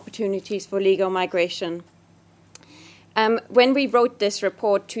 increasing the opportunities for legal migration. When we wrote this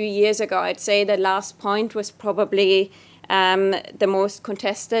report 2 years ago, I'd say the last point was probably the most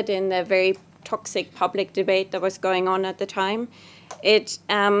contested in the very toxic public debate that was going on at the time. It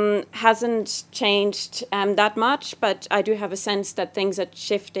hasn't changed that much, but I do have a sense that things are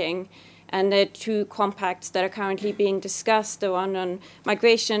shifting. And the 2 compacts that are currently being discussed, the one on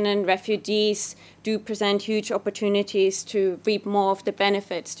migration and refugees, do present huge opportunities to reap more of the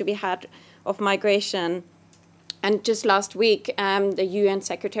benefits to be had of migration. And just last week, the UN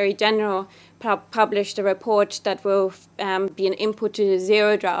Secretary General published a report that will be an input to the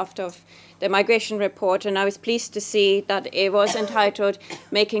zero draft of the migration report, and I was pleased to see that it was entitled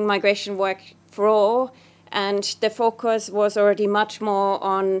Making Migration Work for All, and the focus was already much more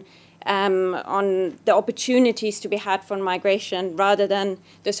on the opportunities to be had from migration rather than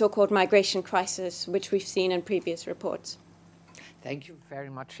the so-called migration crisis, which we've seen in previous reports. Thank you very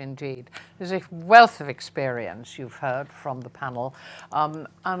much indeed. There's a wealth of experience you've heard from the panel,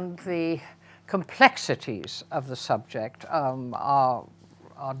 and the complexities of the subject are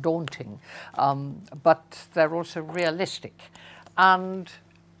daunting, but they're also realistic. And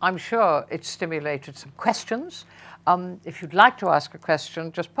I'm sure it stimulated some questions. If you'd like to ask a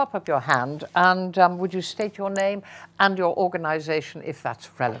question, just pop up your hand, and would you state your name and your organisation if that's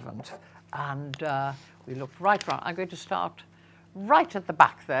relevant. And we look right around. I'm going to start right at the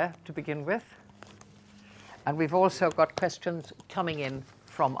back there to begin with. And we've also got questions coming in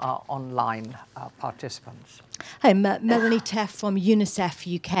from our online participants. Hi, Melanie Teff from UNICEF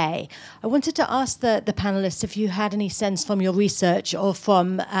UK. I wanted to ask the panellists if you had any sense from your research or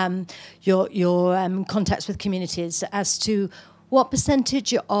from your contacts with communities as to what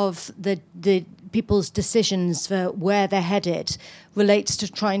percentage of the people's decisions for where they're headed relates to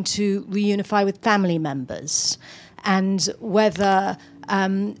trying to reunify with family members, and whether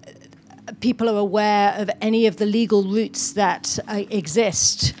people are aware of any of the legal routes that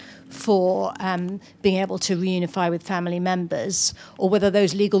exist for being able to reunify with family members, or whether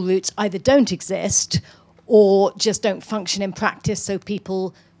those legal routes either don't exist or just don't function in practice, so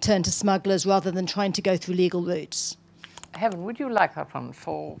people turn to smugglers rather than trying to go through legal routes. Heaven, would you like that one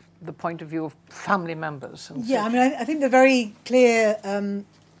for the point of view of family members? And yeah, I mean, I think the very clear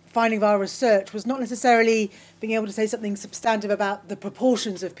finding of our research was not necessarily being able to say something substantive about the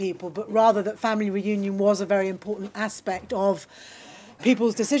proportions of people, but rather that family reunion was a very important aspect of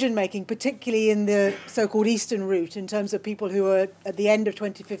people's decision-making, particularly in the so-called Eastern route, in terms of people who were at the end of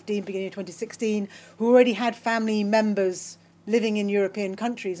 2015, beginning of 2016, who already had family members living in European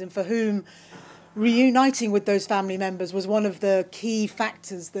countries and for whom reuniting with those family members was one of the key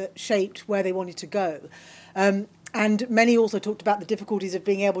factors that shaped where they wanted to go. And many also talked about the difficulties of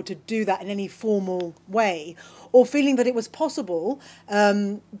being able to do that in any formal way, or feeling that it was possible,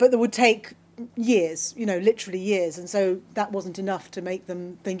 but that would take years, literally years. And so that wasn't enough to make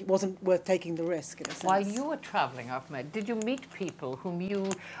them think it wasn't worth taking the risk, in a sense. While you were travelling, Ahmed, did you meet people whom you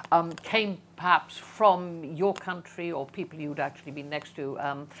came perhaps from your country, or people you'd actually been next to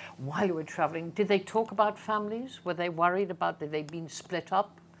while you were travelling? Did they talk about families? Were they worried about that they'd been split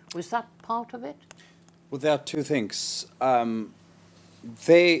up? Was that part of it? Well, there are two things. Some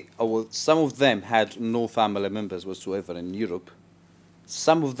of them had no family members whatsoever in Europe.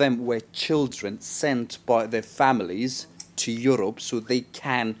 Some of them were children sent by their families to Europe so they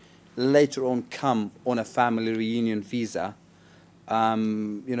can later on come on a family reunion visa.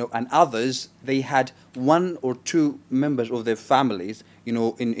 And others, they had one or two members of their families, in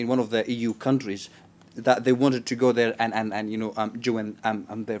one of the EU countries, that they wanted to go there and join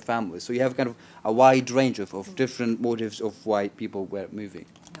their families. So you have kind of a wide range of different motives of why people were moving.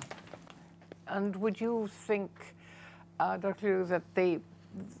 And would you think, Dr. Liu, that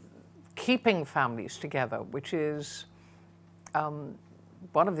keeping families together, which is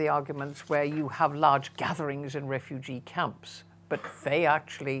one of the arguments where you have large gatherings in refugee camps, but they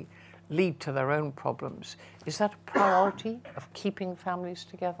actually lead to their own problems, is that a priority of keeping families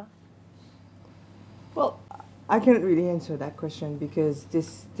together? Well, I cannot really answer that question because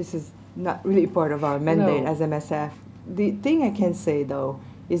this is not really part of our mandate as MSF. The thing I can say, though,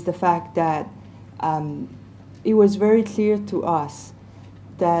 is the fact that it was very clear to us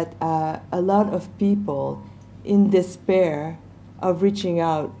that a lot of people in despair of reaching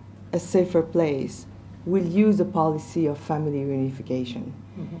out a safer place will use a policy of family reunification.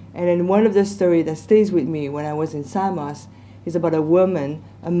 Mm-hmm. And then one of the stories that stays with me when I was in Samos is about a woman,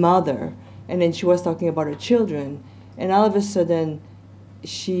 a mother, and then she was talking about her children, and all of a sudden,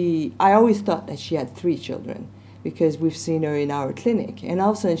 I always thought that she had 3 children because we've seen her in our clinic, and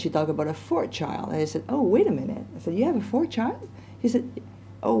all of a sudden she talked about a 4th child, and I said, oh, wait a minute. I said, you have a 4th child? She said,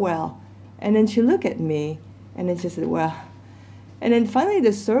 oh, well. And then she looked at me, and then she said, well. And then finally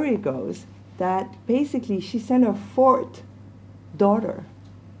the story goes that basically she sent her 4th daughter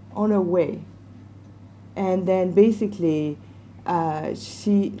on her way, and then basically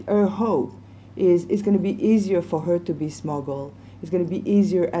her hope is it's going to be easier for her to be smuggled. It's going to be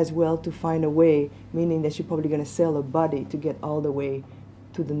easier as well to find a way, meaning that she's probably going to sell her body to get all the way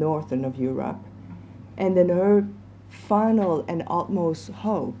to the northern of Europe. And then her final and utmost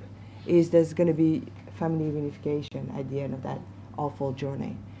hope is there's going to be family reunification at the end of that awful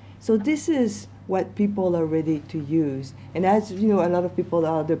journey. So this is what people are ready to use. And as you know, a lot of people,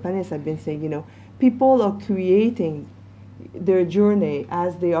 the panelists have been saying, you know, people are creating their journey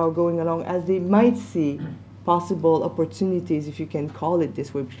as they are going along, as they might see possible opportunities, if you can call it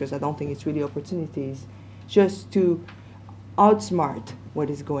this way, because I don't think it's really opportunities, just to outsmart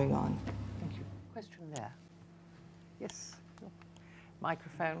what is going on. Thank you. Question there. Yes.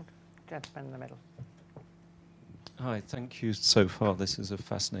 Microphone, gentleman in the middle. Hi, thank you so far. This is a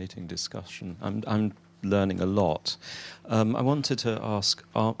fascinating discussion. I'm learning a lot. I wanted to ask,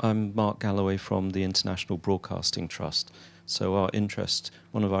 I'm Mark Galloway from the International Broadcasting Trust. So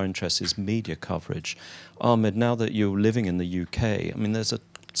one of our interests is media coverage. Ahmed, now that you're living in the UK, I mean, there's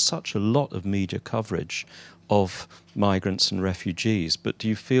such a lot of media coverage of migrants and refugees, but do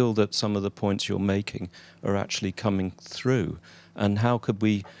you feel that some of the points you're making are actually coming through? And how could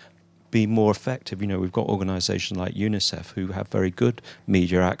we be more effective? You know, we've got organisations like UNICEF who have very good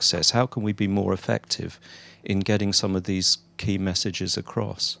media access. How can we be more effective in getting some of these key messages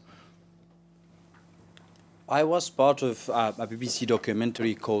across? I was part of a BBC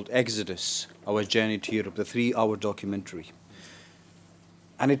documentary called Exodus, Our Journey to Europe, the 3-hour documentary.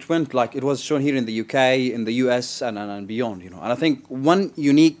 And it was shown here in the UK, in the US, and beyond, you know. And I think one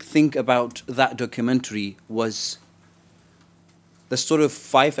unique thing about that documentary was the story of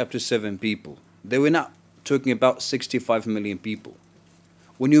 5 up to 7 people. They were not talking about 65 million people.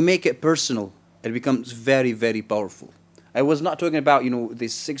 When you make it personal, it becomes very, very powerful. I was not talking about, you know,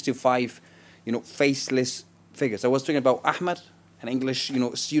 these 65, you know, faceless figures. I was talking about Ahmed, an English, you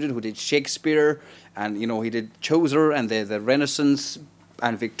know, student who did Shakespeare, and, you know, he did Chaucer and the Renaissance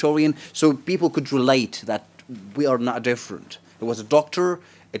and Victorian, so people could relate that we are not different. It was a doctor,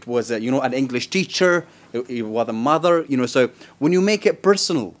 it was a, you know, an English teacher, it was a mother, you know. So when you make it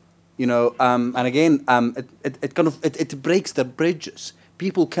personal, you know, and again, it breaks the bridges.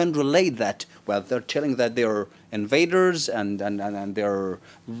 People can relate that. Well, they're telling that they're invaders and they're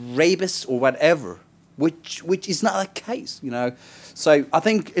rapists or whatever, which is not the case, you know. So I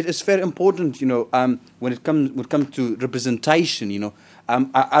think it is very important, you know, when it comes to representation, you know.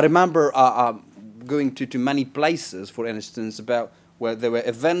 I remember going to many places, for instance, about where there were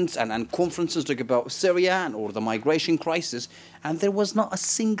events and conferences talking about Syria or the migration crisis, and there was not a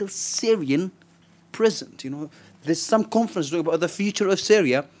single Syrian present, you know. There's some conference talking about the future of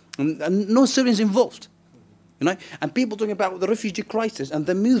Syria, and no Syrians involved, you know. And people talking about the refugee crisis and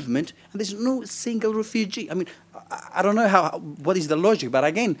the movement, and there's no single refugee. I mean, I don't know what is the logic, but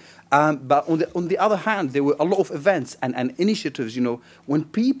again, but on the other hand, there were a lot of events and initiatives, you know, when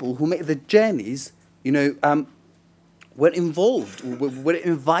people who make the journeys, you know, were involved, were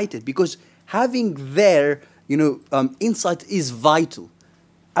invited, because having their, you know, insight is vital.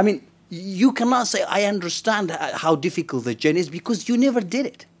 I mean, you cannot say, I understand how difficult the journey is, because you never did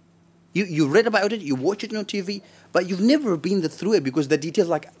it. You read about it, you watch it on TV, but you've never been through it, because the details,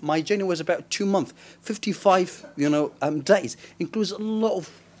 like my journey was about 2 months, 55, you know, days, includes a lot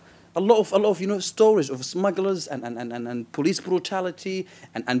of you know, stories of smugglers and police brutality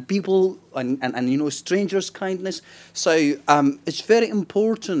and people and you know, strangers' kindness. So it's very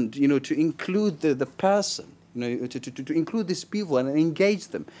important, you know, to include the person, you know, to include these people and engage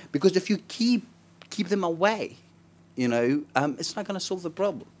them, because if you keep them away, you know, it's not going to solve the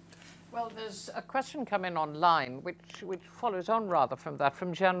problem. Well, there's a question coming online which follows on rather from that,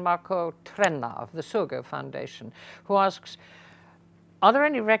 from Gianmarco Trenna of the Sorgo Foundation, who asks, are there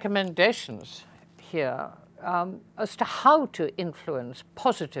any recommendations here as to how to influence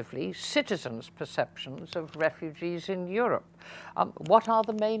positively citizens' perceptions of refugees in Europe? What are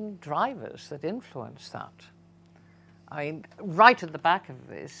the main drivers that influence that? I mean, right at the back of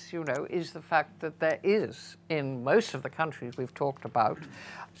this, you know, is the fact that there is, in most of the countries we've talked about,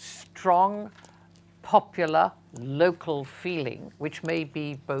 strong, popular, local feeling, which may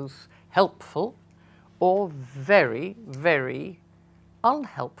be both helpful or very, very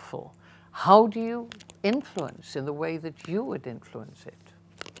unhelpful. How do you influence in the way that you would influence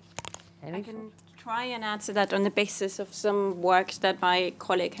it? I can try and answer that on the basis of some work that my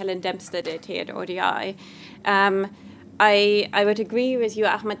colleague Helen Dempster did here at ODI. I would agree with you,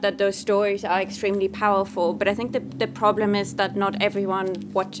 Ahmed, that those stories are extremely powerful, but I think the problem is that not everyone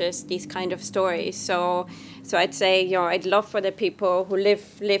watches these kind of stories. So I'd say, you know, I'd love for the people who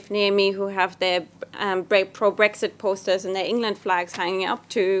live near me, who have their pro-Brexit posters and their England flags hanging up,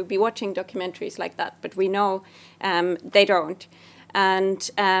 to be watching documentaries like that, but we know they don't. And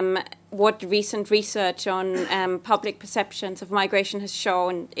what recent research on public perceptions of migration has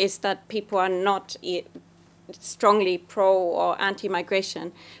shown is that people are not strongly pro or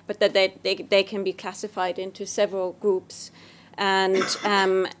anti-migration, but that they can be classified into several groups. And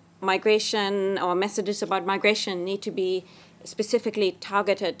migration or messages about migration need to be specifically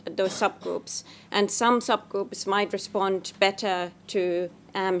targeted at those subgroups. And some subgroups might respond better to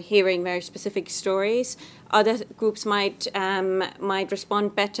hearing very specific stories. Other groups might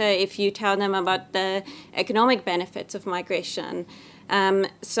respond better if you tell them about the economic benefits of migration.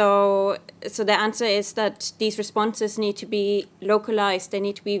 So the answer is that these responses need to be localized. They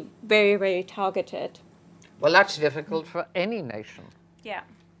need to be very, very targeted. Well, that's difficult for any nation. Yeah.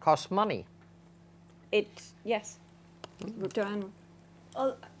 Costs money. Yes. Joanne.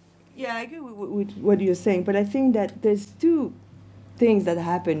 Yeah, I agree with what you're saying, but I think that there's two things that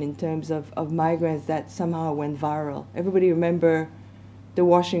happened in terms of migrants that somehow went viral. Everybody remember the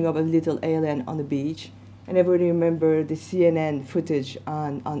washing of a little alien on the beach, and everybody remember the CNN footage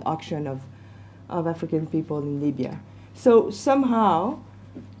on auction of African people in Libya. So somehow,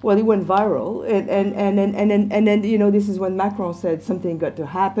 well, it went viral, and then you know, this is when Macron said something got to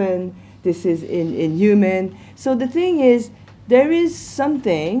happen. This is inhuman. So the thing is, there is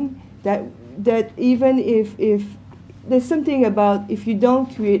something that even if there's something about if you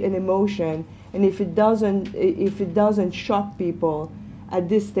don't create an emotion, and if it doesn't shock people at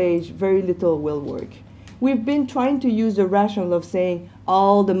this stage, very little will work. We've been trying to use the rationale of saying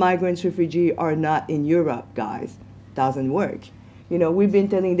all the migrants, refugees are not in Europe, guys. Doesn't work. You know, we've been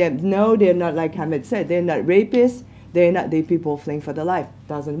telling them, no, they're not, like Hamed said, they're not rapists, they're not the people fleeing for their life.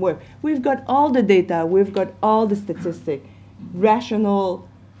 Doesn't work. We've got all the data, we've got all the statistics. Rational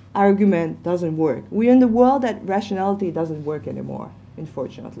argument doesn't work. We're in the world that rationality doesn't work anymore,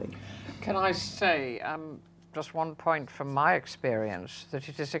 unfortunately. Can I say, just one point from my experience, that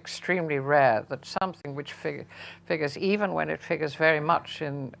it is extremely rare that something which figures, even when it figures very much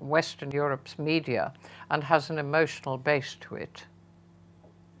in Western Europe's media and has an emotional base to it,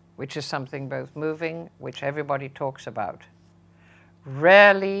 which is something both moving, which everybody talks about,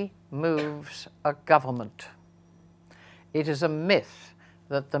 rarely moves a government. It is a myth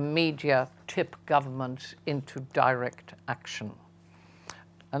that the media tip governments into direct action.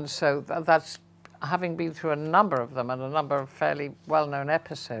 And so that's, having been through a number of them and a number of fairly well-known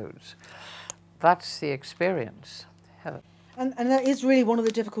episodes, that's the experience. Heather. And that is really one of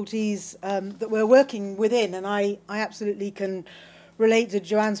the difficulties that we're working within, and I absolutely can relate to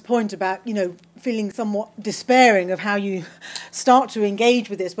Joanne's point about, you know, feeling somewhat despairing of how you start to engage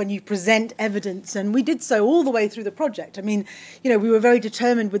with this when you present evidence. And we did so all the way through the project. I mean, you know, we were very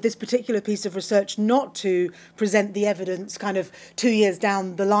determined with this particular piece of research not to present the evidence kind of 2 years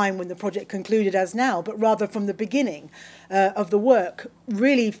down the line when the project concluded as now, but rather from the beginning of the work,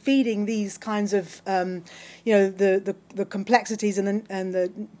 really feeding these kinds of, you know, the complexities and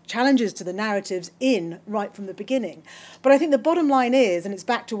the challenges to the narratives in right from the beginning. But I think the bottom line is, and it's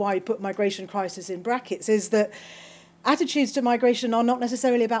back to why we put migration crisis in brackets, is that attitudes to migration are not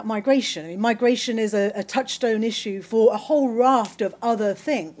necessarily about migration. I mean, migration is a touchstone issue for a whole raft of other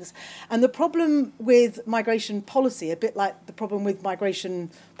things. And the problem with migration policy, a bit like the problem with migration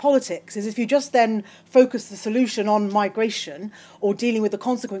politics, is if you just then focus the solution on migration or dealing with the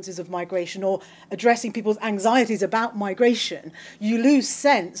consequences of migration or addressing people's anxieties about migration, you lose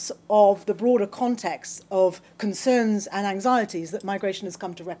sense of the broader context of concerns and anxieties that migration has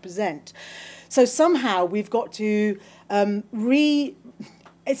come to represent. So somehow we've got to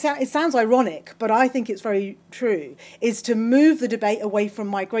it sounds ironic, but I think it's very true, is to move the debate away from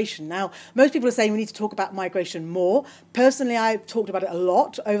migration. Now, most people are saying we need to talk about migration more. Personally, I've talked about it a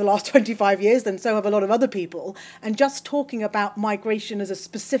lot over the last 25 years, and so have a lot of other people. And just talking about migration as a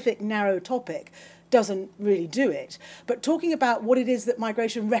specific narrow topic doesn't really do it. But talking about what it is that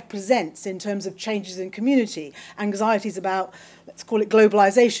migration represents in terms of changes in community, anxieties about, let's call it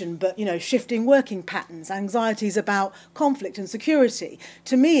globalization, but, you know, shifting working patterns, anxieties about conflict and security.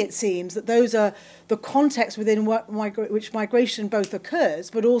 To me, it seems that those are the context within which migration both occurs,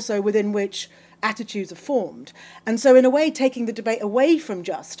 but also within which attitudes are formed. And so in a way, taking the debate away from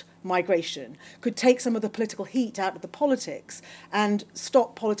just migration could take some of the political heat out of the politics and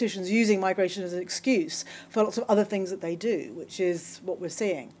stop politicians using migration as an excuse for lots of other things that they do, which is what we're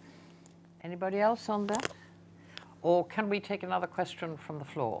seeing. Anybody else on that? Or can we take another question from the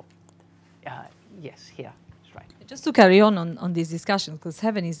floor? Yes, here. That's right. Just to carry on this discussion, because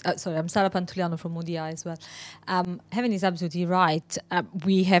Heaven is... sorry, I'm Sara Pantuliano from ODI as well. Heaven is absolutely right.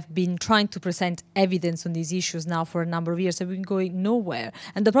 We have been trying to present evidence on these issues now for a number of years, and we've been going nowhere.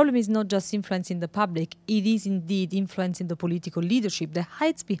 And the problem is not just influencing the public, it is indeed influencing the political leadership that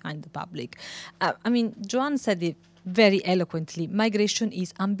hides behind the public. I mean, Joanne said it very eloquently, migration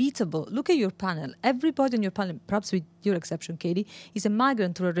is unbeatable. Look at your panel. Everybody on your panel, perhaps with your exception, Katie, is a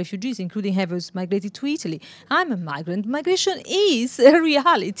migrant or a refugee, including who's migrated to Italy. I'm a migrant. Migration is a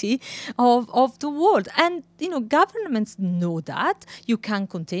reality of the world. And, governments know that. You can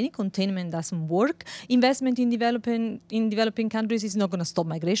contain it. Containment doesn't work. Investment in developing countries is not going to stop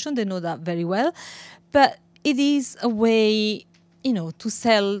migration. They know that very well. But it is a way to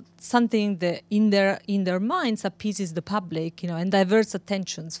sell something that in their minds appeases the public, and diverts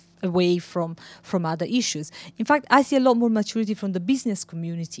attentions away from other issues. In fact, I see a lot more maturity from the business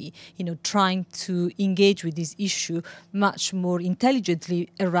community, trying to engage with this issue much more intelligently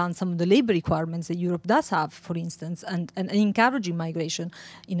around some of the labor requirements that Europe does have, for instance, and encouraging migration,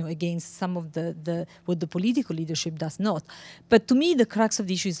 against some of what the political leadership does not. But to me, the crux of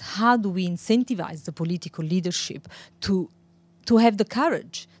the issue is how do we incentivize the political leadership to have the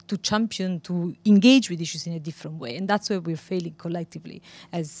courage to champion, to engage with issues in a different way. And that's where we're failing collectively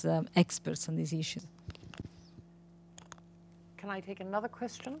as experts on these issues. Can I take another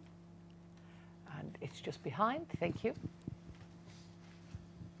question? And it's just behind. Thank you.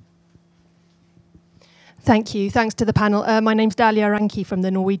 Thank you. Thanks to the panel. My name's Dalia Ranki from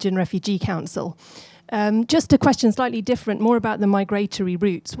the Norwegian Refugee Council. Just a question slightly different, more about the migratory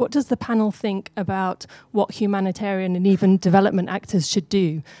routes. What does the panel think about what humanitarian and even development actors should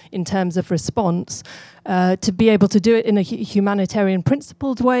do in terms of response to be able to do it in a humanitarian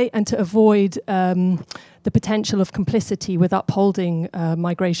principled way and to avoid the potential of complicity with upholding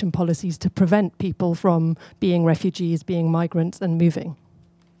migration policies to prevent people from being refugees, being migrants and moving?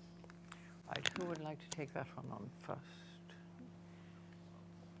 Right, who would like to take that one on first?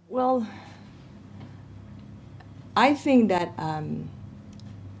 Well, I think that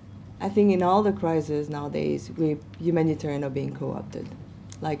in all the crises nowadays, humanitarian are being co-opted,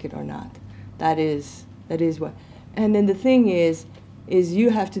 like it or not. That is what. And then the thing is you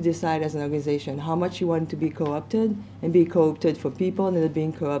have to decide as an organization how much you want to be co-opted and be co-opted for people, and then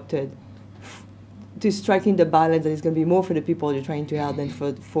being co-opted to striking the balance that is going to be more for the people you're trying to help than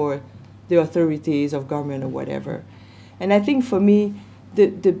for the authorities of government or whatever. And I think for me, the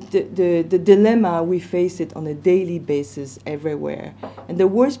dilemma, we face it on a daily basis everywhere. And the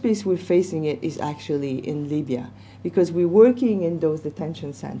worst place we're facing it is actually in Libya, because we're working in those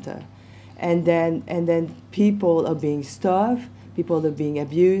detention centers. And then people are being starved, people are being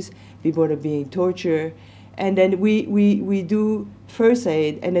abused, people are being tortured. And then we do first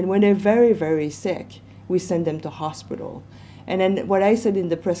aid, and then when they're very, very sick, we send them to hospital. And then what I said in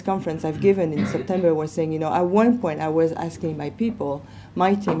the press conference I've given in September was saying, at one point I was asking my people,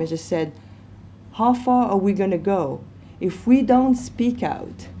 my team, I just said, how far are we going to go? If we don't speak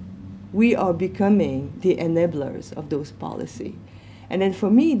out, we are becoming the enablers of those policies. And then for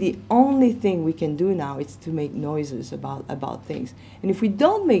me, the only thing we can do now is to make noises about things. And if we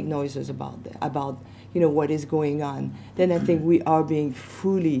don't make noises about what is going on, then I think we are being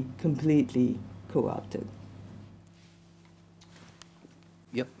fully, completely co-opted.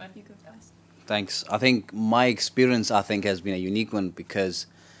 Yep. Thanks. I think my experience, has been a unique one, because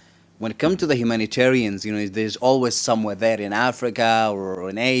when it comes to the humanitarians, there's always somewhere there in Africa or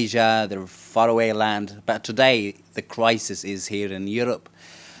in Asia, they're faraway land. But today, the crisis is here in Europe.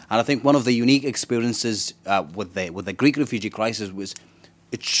 And I think one of the unique experiences with the Greek refugee crisis was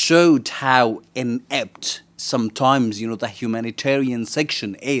it showed how inept sometimes, the humanitarian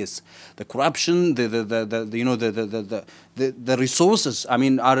section is. The corruption, the resources. I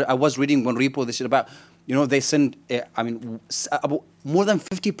mean, I was reading one report they said about, they sent, about more than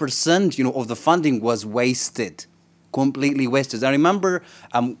 50%, of the funding was wasted, completely wasted. I remember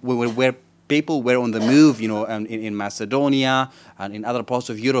where people were on the move, in Macedonia and in other parts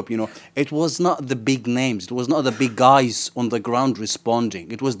of Europe, it was not the big names, it was not the big guys on the ground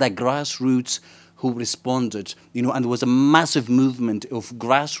responding. It was the grassroots who responded, and there was a massive movement of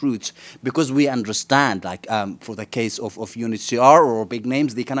grassroots, because we understand, for the case of UNHCR or big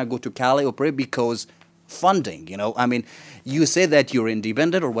names, they cannot go to Calais or pray because funding, you say that you're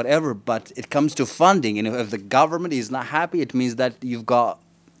independent or whatever, but it comes to funding, if the government is not happy, it means that you've got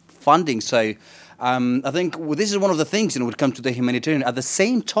funding. So I think this is one of the things, when it comes to the humanitarian. At the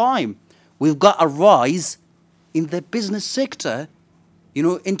same time, we've got a rise in the business sector,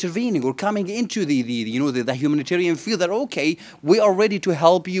 intervening or coming into the humanitarian field, that, okay, we are ready to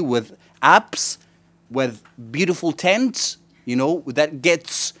help you with apps, with beautiful tents, that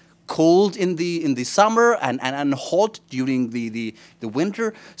gets cold in the summer and hot during the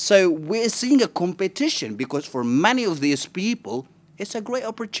winter. So we're seeing a competition, because for many of these people, it's a great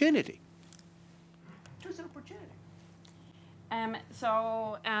opportunity.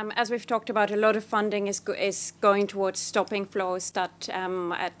 As we've talked about, a lot of funding is going towards stopping flows that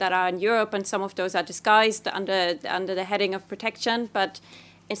are in Europe, and some of those are disguised under the heading of protection, but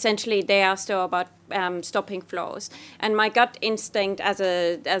essentially they are still about stopping flows. And my gut instinct as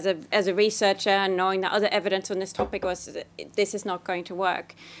a researcher and knowing the other evidence on this topic was this is not going to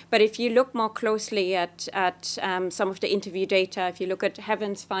work. But if you look more closely at some of the interview data, if you look at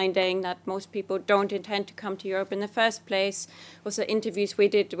Heaven's finding that most people don't intend to come to Europe in the first place, also interviews we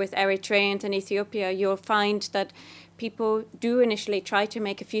did with Eritreans in Ethiopia, you'll find that people do initially try to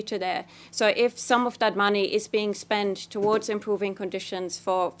make a future there. So if some of that money is being spent towards improving conditions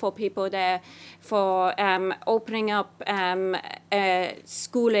for people there, for opening up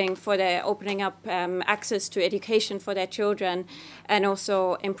schooling, for their opening up access to education for their children, and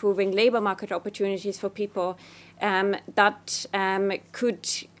also improving labor market opportunities for people, that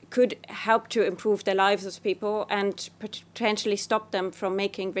could help to improve the lives of people and potentially stop them from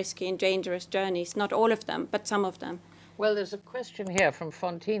making risky and dangerous journeys. Not all of them, but some of them. Well, there's a question here from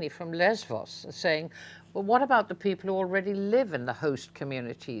Fontini from Lesvos saying, well, what about the people who already live in the host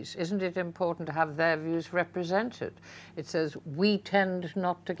communities? Isn't it important to have their views represented? It says, we tend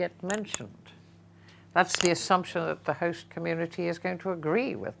not to get mentioned. That's the assumption that the host community is going to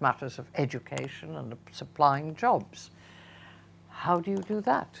agree with matters of education and supplying jobs. How do you do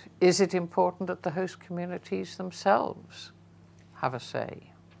that? Is it important that the host communities themselves have a say?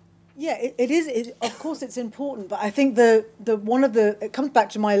 Yeah, it is. Of course, it's important, but I think it comes back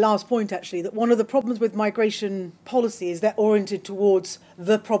to my last point, actually, that one of the problems with migration policy is they're oriented towards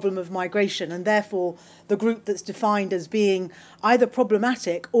the problem of migration, and therefore the group that's defined as being either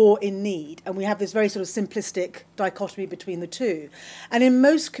problematic or in need. And we have this very sort of simplistic dichotomy between the two. And in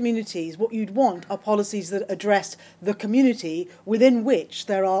most communities, what you'd want are policies that address the community within which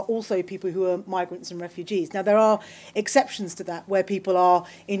there are also people who are migrants and refugees. Now, there are exceptions to that where people are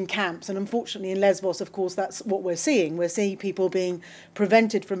in camps. And unfortunately, in Lesvos, of course, that's what we're seeing. We're seeing people being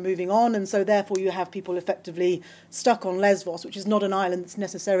prevented from moving on. And so therefore, you have people effectively stuck on Lesvos, which is not an island that's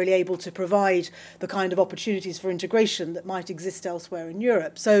necessarily able to provide the kind of opportunities for integration that might exist elsewhere in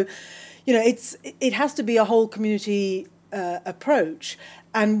Europe. So, you know, it has to be a whole community approach.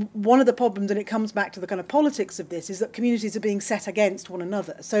 And one of the problems, and it comes back to the kind of politics of this, is that communities are being set against one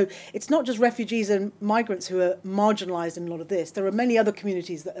another. So it's not just refugees and migrants who are marginalised in a lot of this. There are many other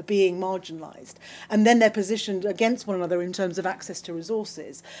communities that are being marginalised. And then they're positioned against one another in terms of access to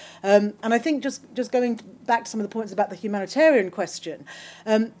resources. And I think just going back to some of the points about the humanitarian question,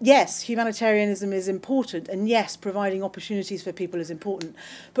 yes, humanitarianism is important. And yes, providing opportunities for people is important.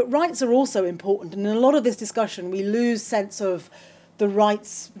 But rights are also important. And in a lot of this discussion, we lose sense of the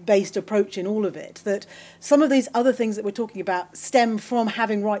rights-based approach in all of it, that some of these other things that we're talking about stem from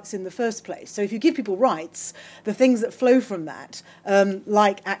having rights in the first place. So if you give people rights, the things that flow from that,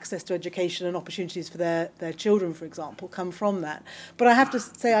 like access to education and opportunities for their children, for example, come from that. But I have to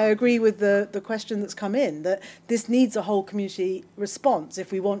say I agree with the question that's come in, that this needs a whole community response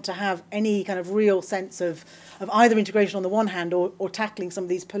if we want to have any kind of real sense of either integration on the one hand or tackling some of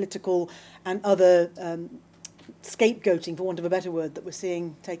these political and other scapegoating, for want of a better word, that we're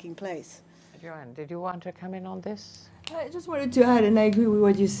seeing taking place. Joanne, did you want to come in on this? I just wanted to add, and I agree with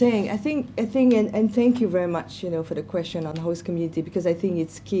what you're saying. I think, and thank you very much, for the question on host community, because I think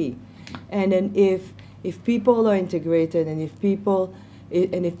it's key. And then if people are integrated, and if people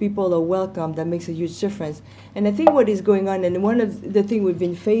are welcome, that makes a huge difference. And I think what is going on, and one of the things we've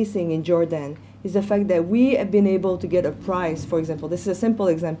been facing in Jordan, is the fact that we have been able to get a price. For example, this is a simple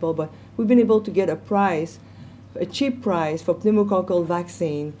example, but we've been able to get a cheap price for pneumococcal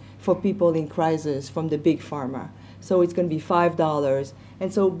vaccine for people in crisis from the big pharma. So it's going to be $5.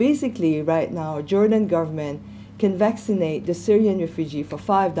 And so basically right now, Jordan government can vaccinate the Syrian refugee for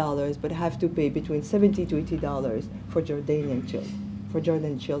 $5, but have to pay between $70 to $80 for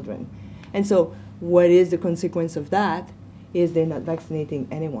Jordan children. And so what is the consequence of that is they're not vaccinating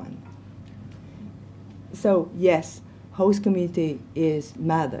anyone. So yes, host community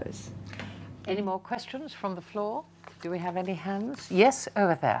matters. Any more questions from the floor? Do we have any hands? Yes,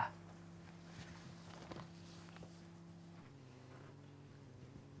 over there.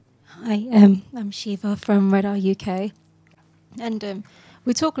 Hi, I'm Shiva from Red Eye UK. And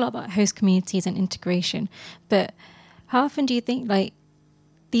we talk a lot about host communities and integration, but how often do you think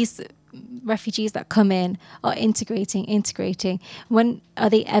these refugees that come in are integrating? When are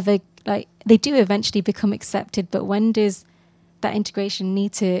they ever, they do eventually become accepted, but when does that integration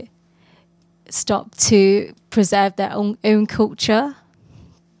need to stop to preserve their own culture?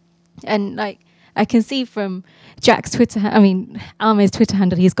 And I can see from Jack's Ahmed's Twitter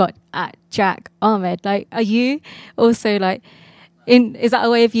handle, he's got @Jack Ahmed. Like, are you also like, is that a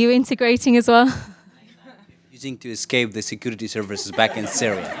way of you integrating as well? Using to escape the security services back in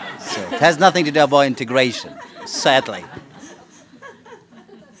Syria. So it has nothing to do about integration, sadly.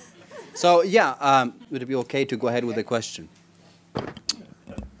 So yeah, would it be okay to go ahead with the question?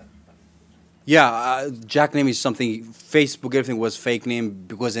 Yeah, Jack name is something, Facebook, everything was fake name,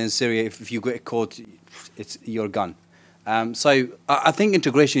 because in Syria, if you get caught, you're gone. So I think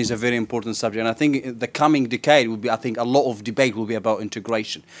integration is a very important subject, and I think the coming decade will be, I think a lot of debate will be about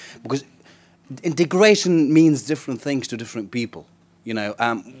integration, because integration means different things to different people. You know,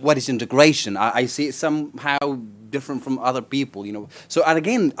 what is integration? I see it somehow different from other people, you know. So, and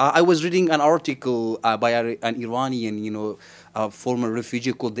again, I was reading an article by an Iranian, you know, a former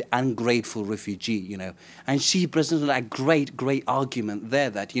refugee called the Ungrateful Refugee, you know. And she presented a great argument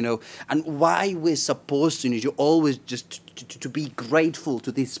there that, you know, and why we're supposed to always just to be grateful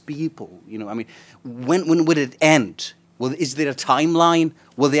to these people, you know. I mean, when will it end? Well, is there a timeline?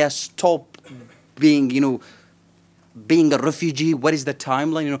 Will they stop being, you know, being a refugee? What is the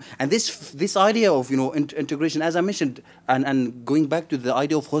timeline? You know, and this idea of, you know, integration, as I mentioned, and going back to the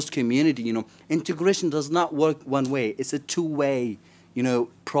idea of host community, you know, integration does not work one way. It's a two-way, you know,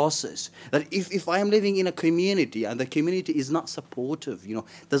 process. That if I am living in a community and the community is not supportive, you know,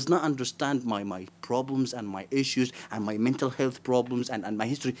 does not understand my problems and my issues and my mental health problems and my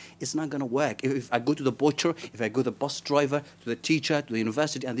history, it's not going to work. If I go to the butcher, if I go to the bus driver, to the teacher, to the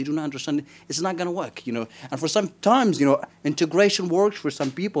university, and they do not understand it, it's not going to work, you know. And for some times, you know, integration works for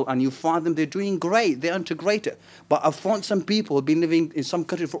some people, and you find them, they're doing great, they're integrated. But I've found some people who've been living in some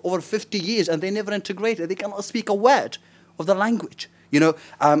country for over 50 years, and they never integrated. They cannot speak a word of the language. You know,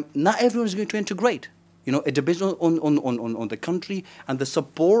 not everyone is going to integrate. You know, it depends on the country and the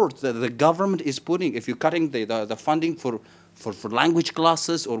support that the government is putting. If you're cutting the funding for language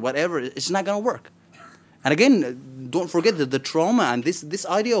classes or whatever, it's not going to work. And again, don't forget the trauma and this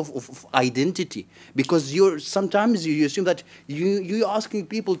idea of identity, because sometimes you assume that you're asking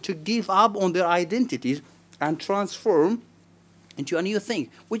people to give up on their identities and transform into a new thing,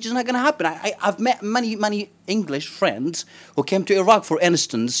 which is not going to happen. I've met many English friends who came to Iraq, for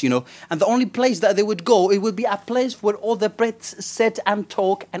instance, you know, and the only place that they would go, it would be a place where all the Brits sit and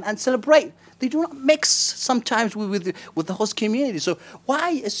talk and celebrate. They do not mix sometimes with the host community. So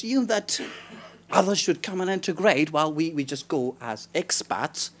why assume that others should come and integrate while we just go as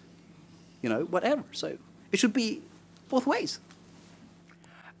expats, you know, whatever. So it should be both ways.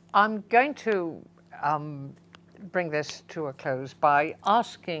 I'm going to bring this to a close by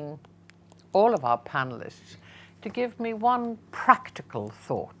asking all of our panelists to give me one practical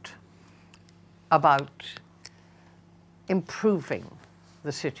thought about improving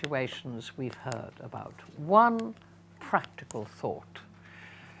the situations we've heard about. One practical thought.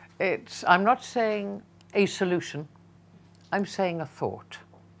 I'm not saying a solution, I'm saying a thought.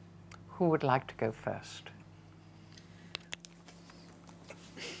 Who would like to go first?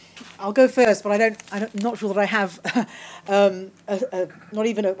 I'll go first, but I'm not sure that I have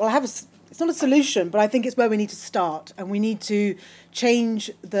it's not a solution, but I think it's where we need to start, and we need to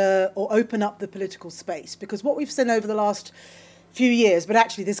change or open up the political space, because what we've seen over the last few years, but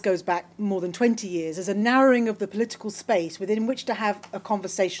actually this goes back more than 20 years, is a narrowing of the political space within which to have a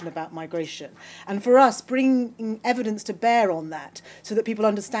conversation about migration. And for us, bringing evidence to bear on that so that people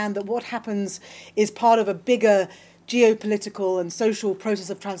understand that what happens is part of a bigger geopolitical and social process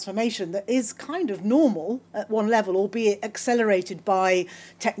of transformation that is kind of normal at one level, albeit accelerated by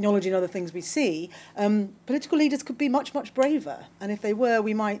technology and other things we see. Political leaders could be much, much braver. And if they were,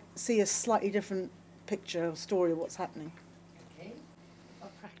 we might see a slightly different picture or story of what's happening. Okay. A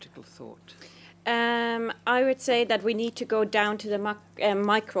practical thought. I would say that we need to go down to the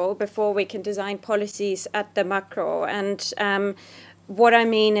micro before we can design policies at the macro. And what I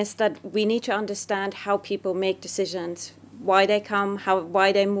mean is that we need to understand how people make decisions, why they come,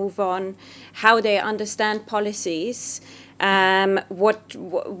 why they move on, how they understand policies,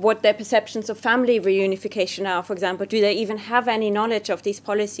 what their perceptions of family reunification are, for example. Do they even have any knowledge of these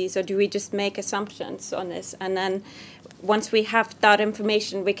policies, or do we just make assumptions on this? And then once we have that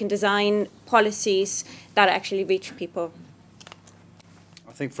information, we can design policies that actually reach people.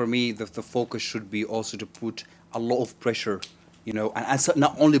 I think for me, the focus should be also to put a lot of pressure, you know, and so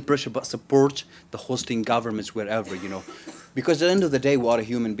not only pressure, but support the hosting governments wherever, you know. Because at the end of the day, we are a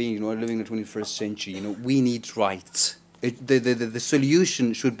human being, you know, living in the 21st century, you know, we need rights. The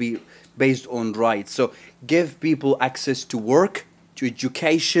solution should be based on rights. So give people access to work, to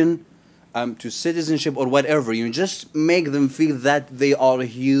education, to citizenship or whatever. Just make them feel that they are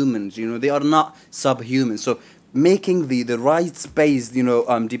humans. They are not subhuman. So making the right space,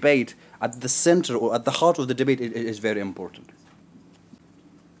 debate at the center or at the heart of the debate is very important.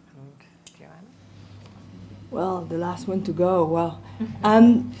 Well, the last one to go. Well,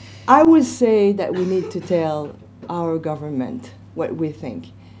 I would say that we need to tell our government what we think,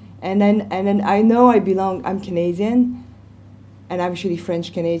 and then I know I'm Canadian, and I'm actually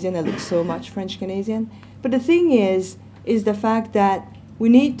French Canadian. I look so much French Canadian. But the thing is the fact that we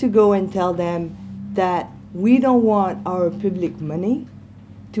need to go and tell them that we don't want our public money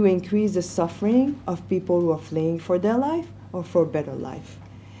to increase the suffering of people who are fleeing for their life or for a better life.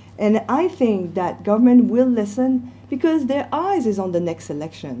 And I think that government will listen because their eyes is on the next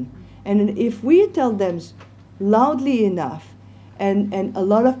election. And if we tell them loudly enough and a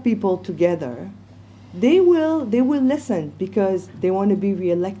lot of people together, they will listen because they want to be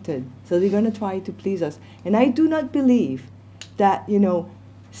reelected. So they're going to try to please us. And I do not believe that,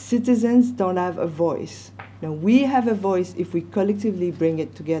 citizens don't have a voice. Now, we have a voice if we collectively bring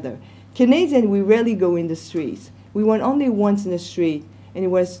it together. Canadians, we rarely go in the streets. We went only once in the street, and it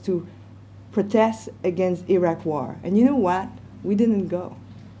was to protest against Iraq war. And you know what? We didn't go.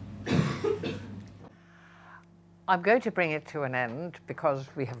 I'm going to bring it to an end because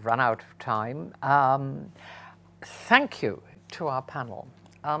we have run out of time. Thank you to our panel.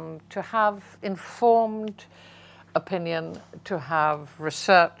 To have informed opinion, to have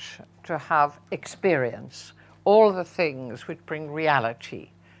research, to have experience, all the things which bring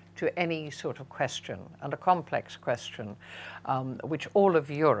reality to any sort of question, and a complex question which all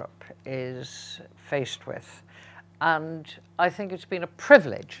of Europe is faced with. And I think it's been a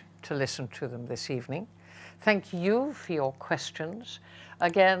privilege to listen to them this evening. Thank you for your questions.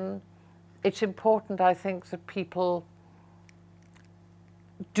 Again, it's important, I think, that people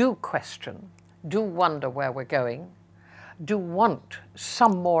do question, do wonder where we're going, do want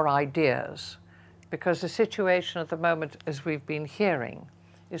some more ideas, because the situation at the moment, as we've been hearing,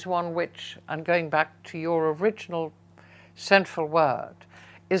 is one which, and going back to your original central word,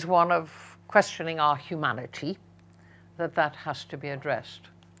 is one of questioning our humanity, that has to be addressed,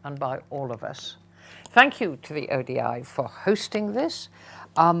 and by all of us. Thank you to the ODI for hosting this.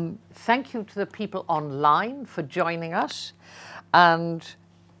 Thank you to the people online for joining us. And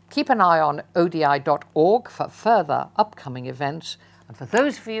keep an eye on odi.org for further upcoming events. And for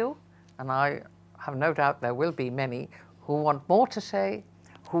those of you, and I have no doubt there will be many, who want more to say,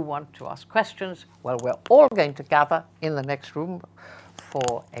 who want to ask questions, well, we're all going to gather in the next room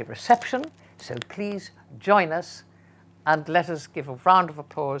for a reception. So please join us and let us give a round of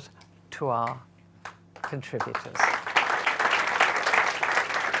applause to our contributors.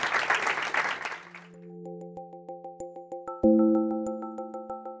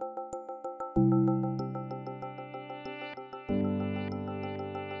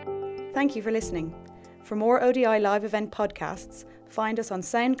 Thank you for listening. For more ODI live event podcasts, find us on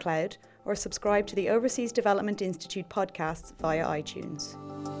SoundCloud or subscribe to the Overseas Development Institute podcasts via iTunes.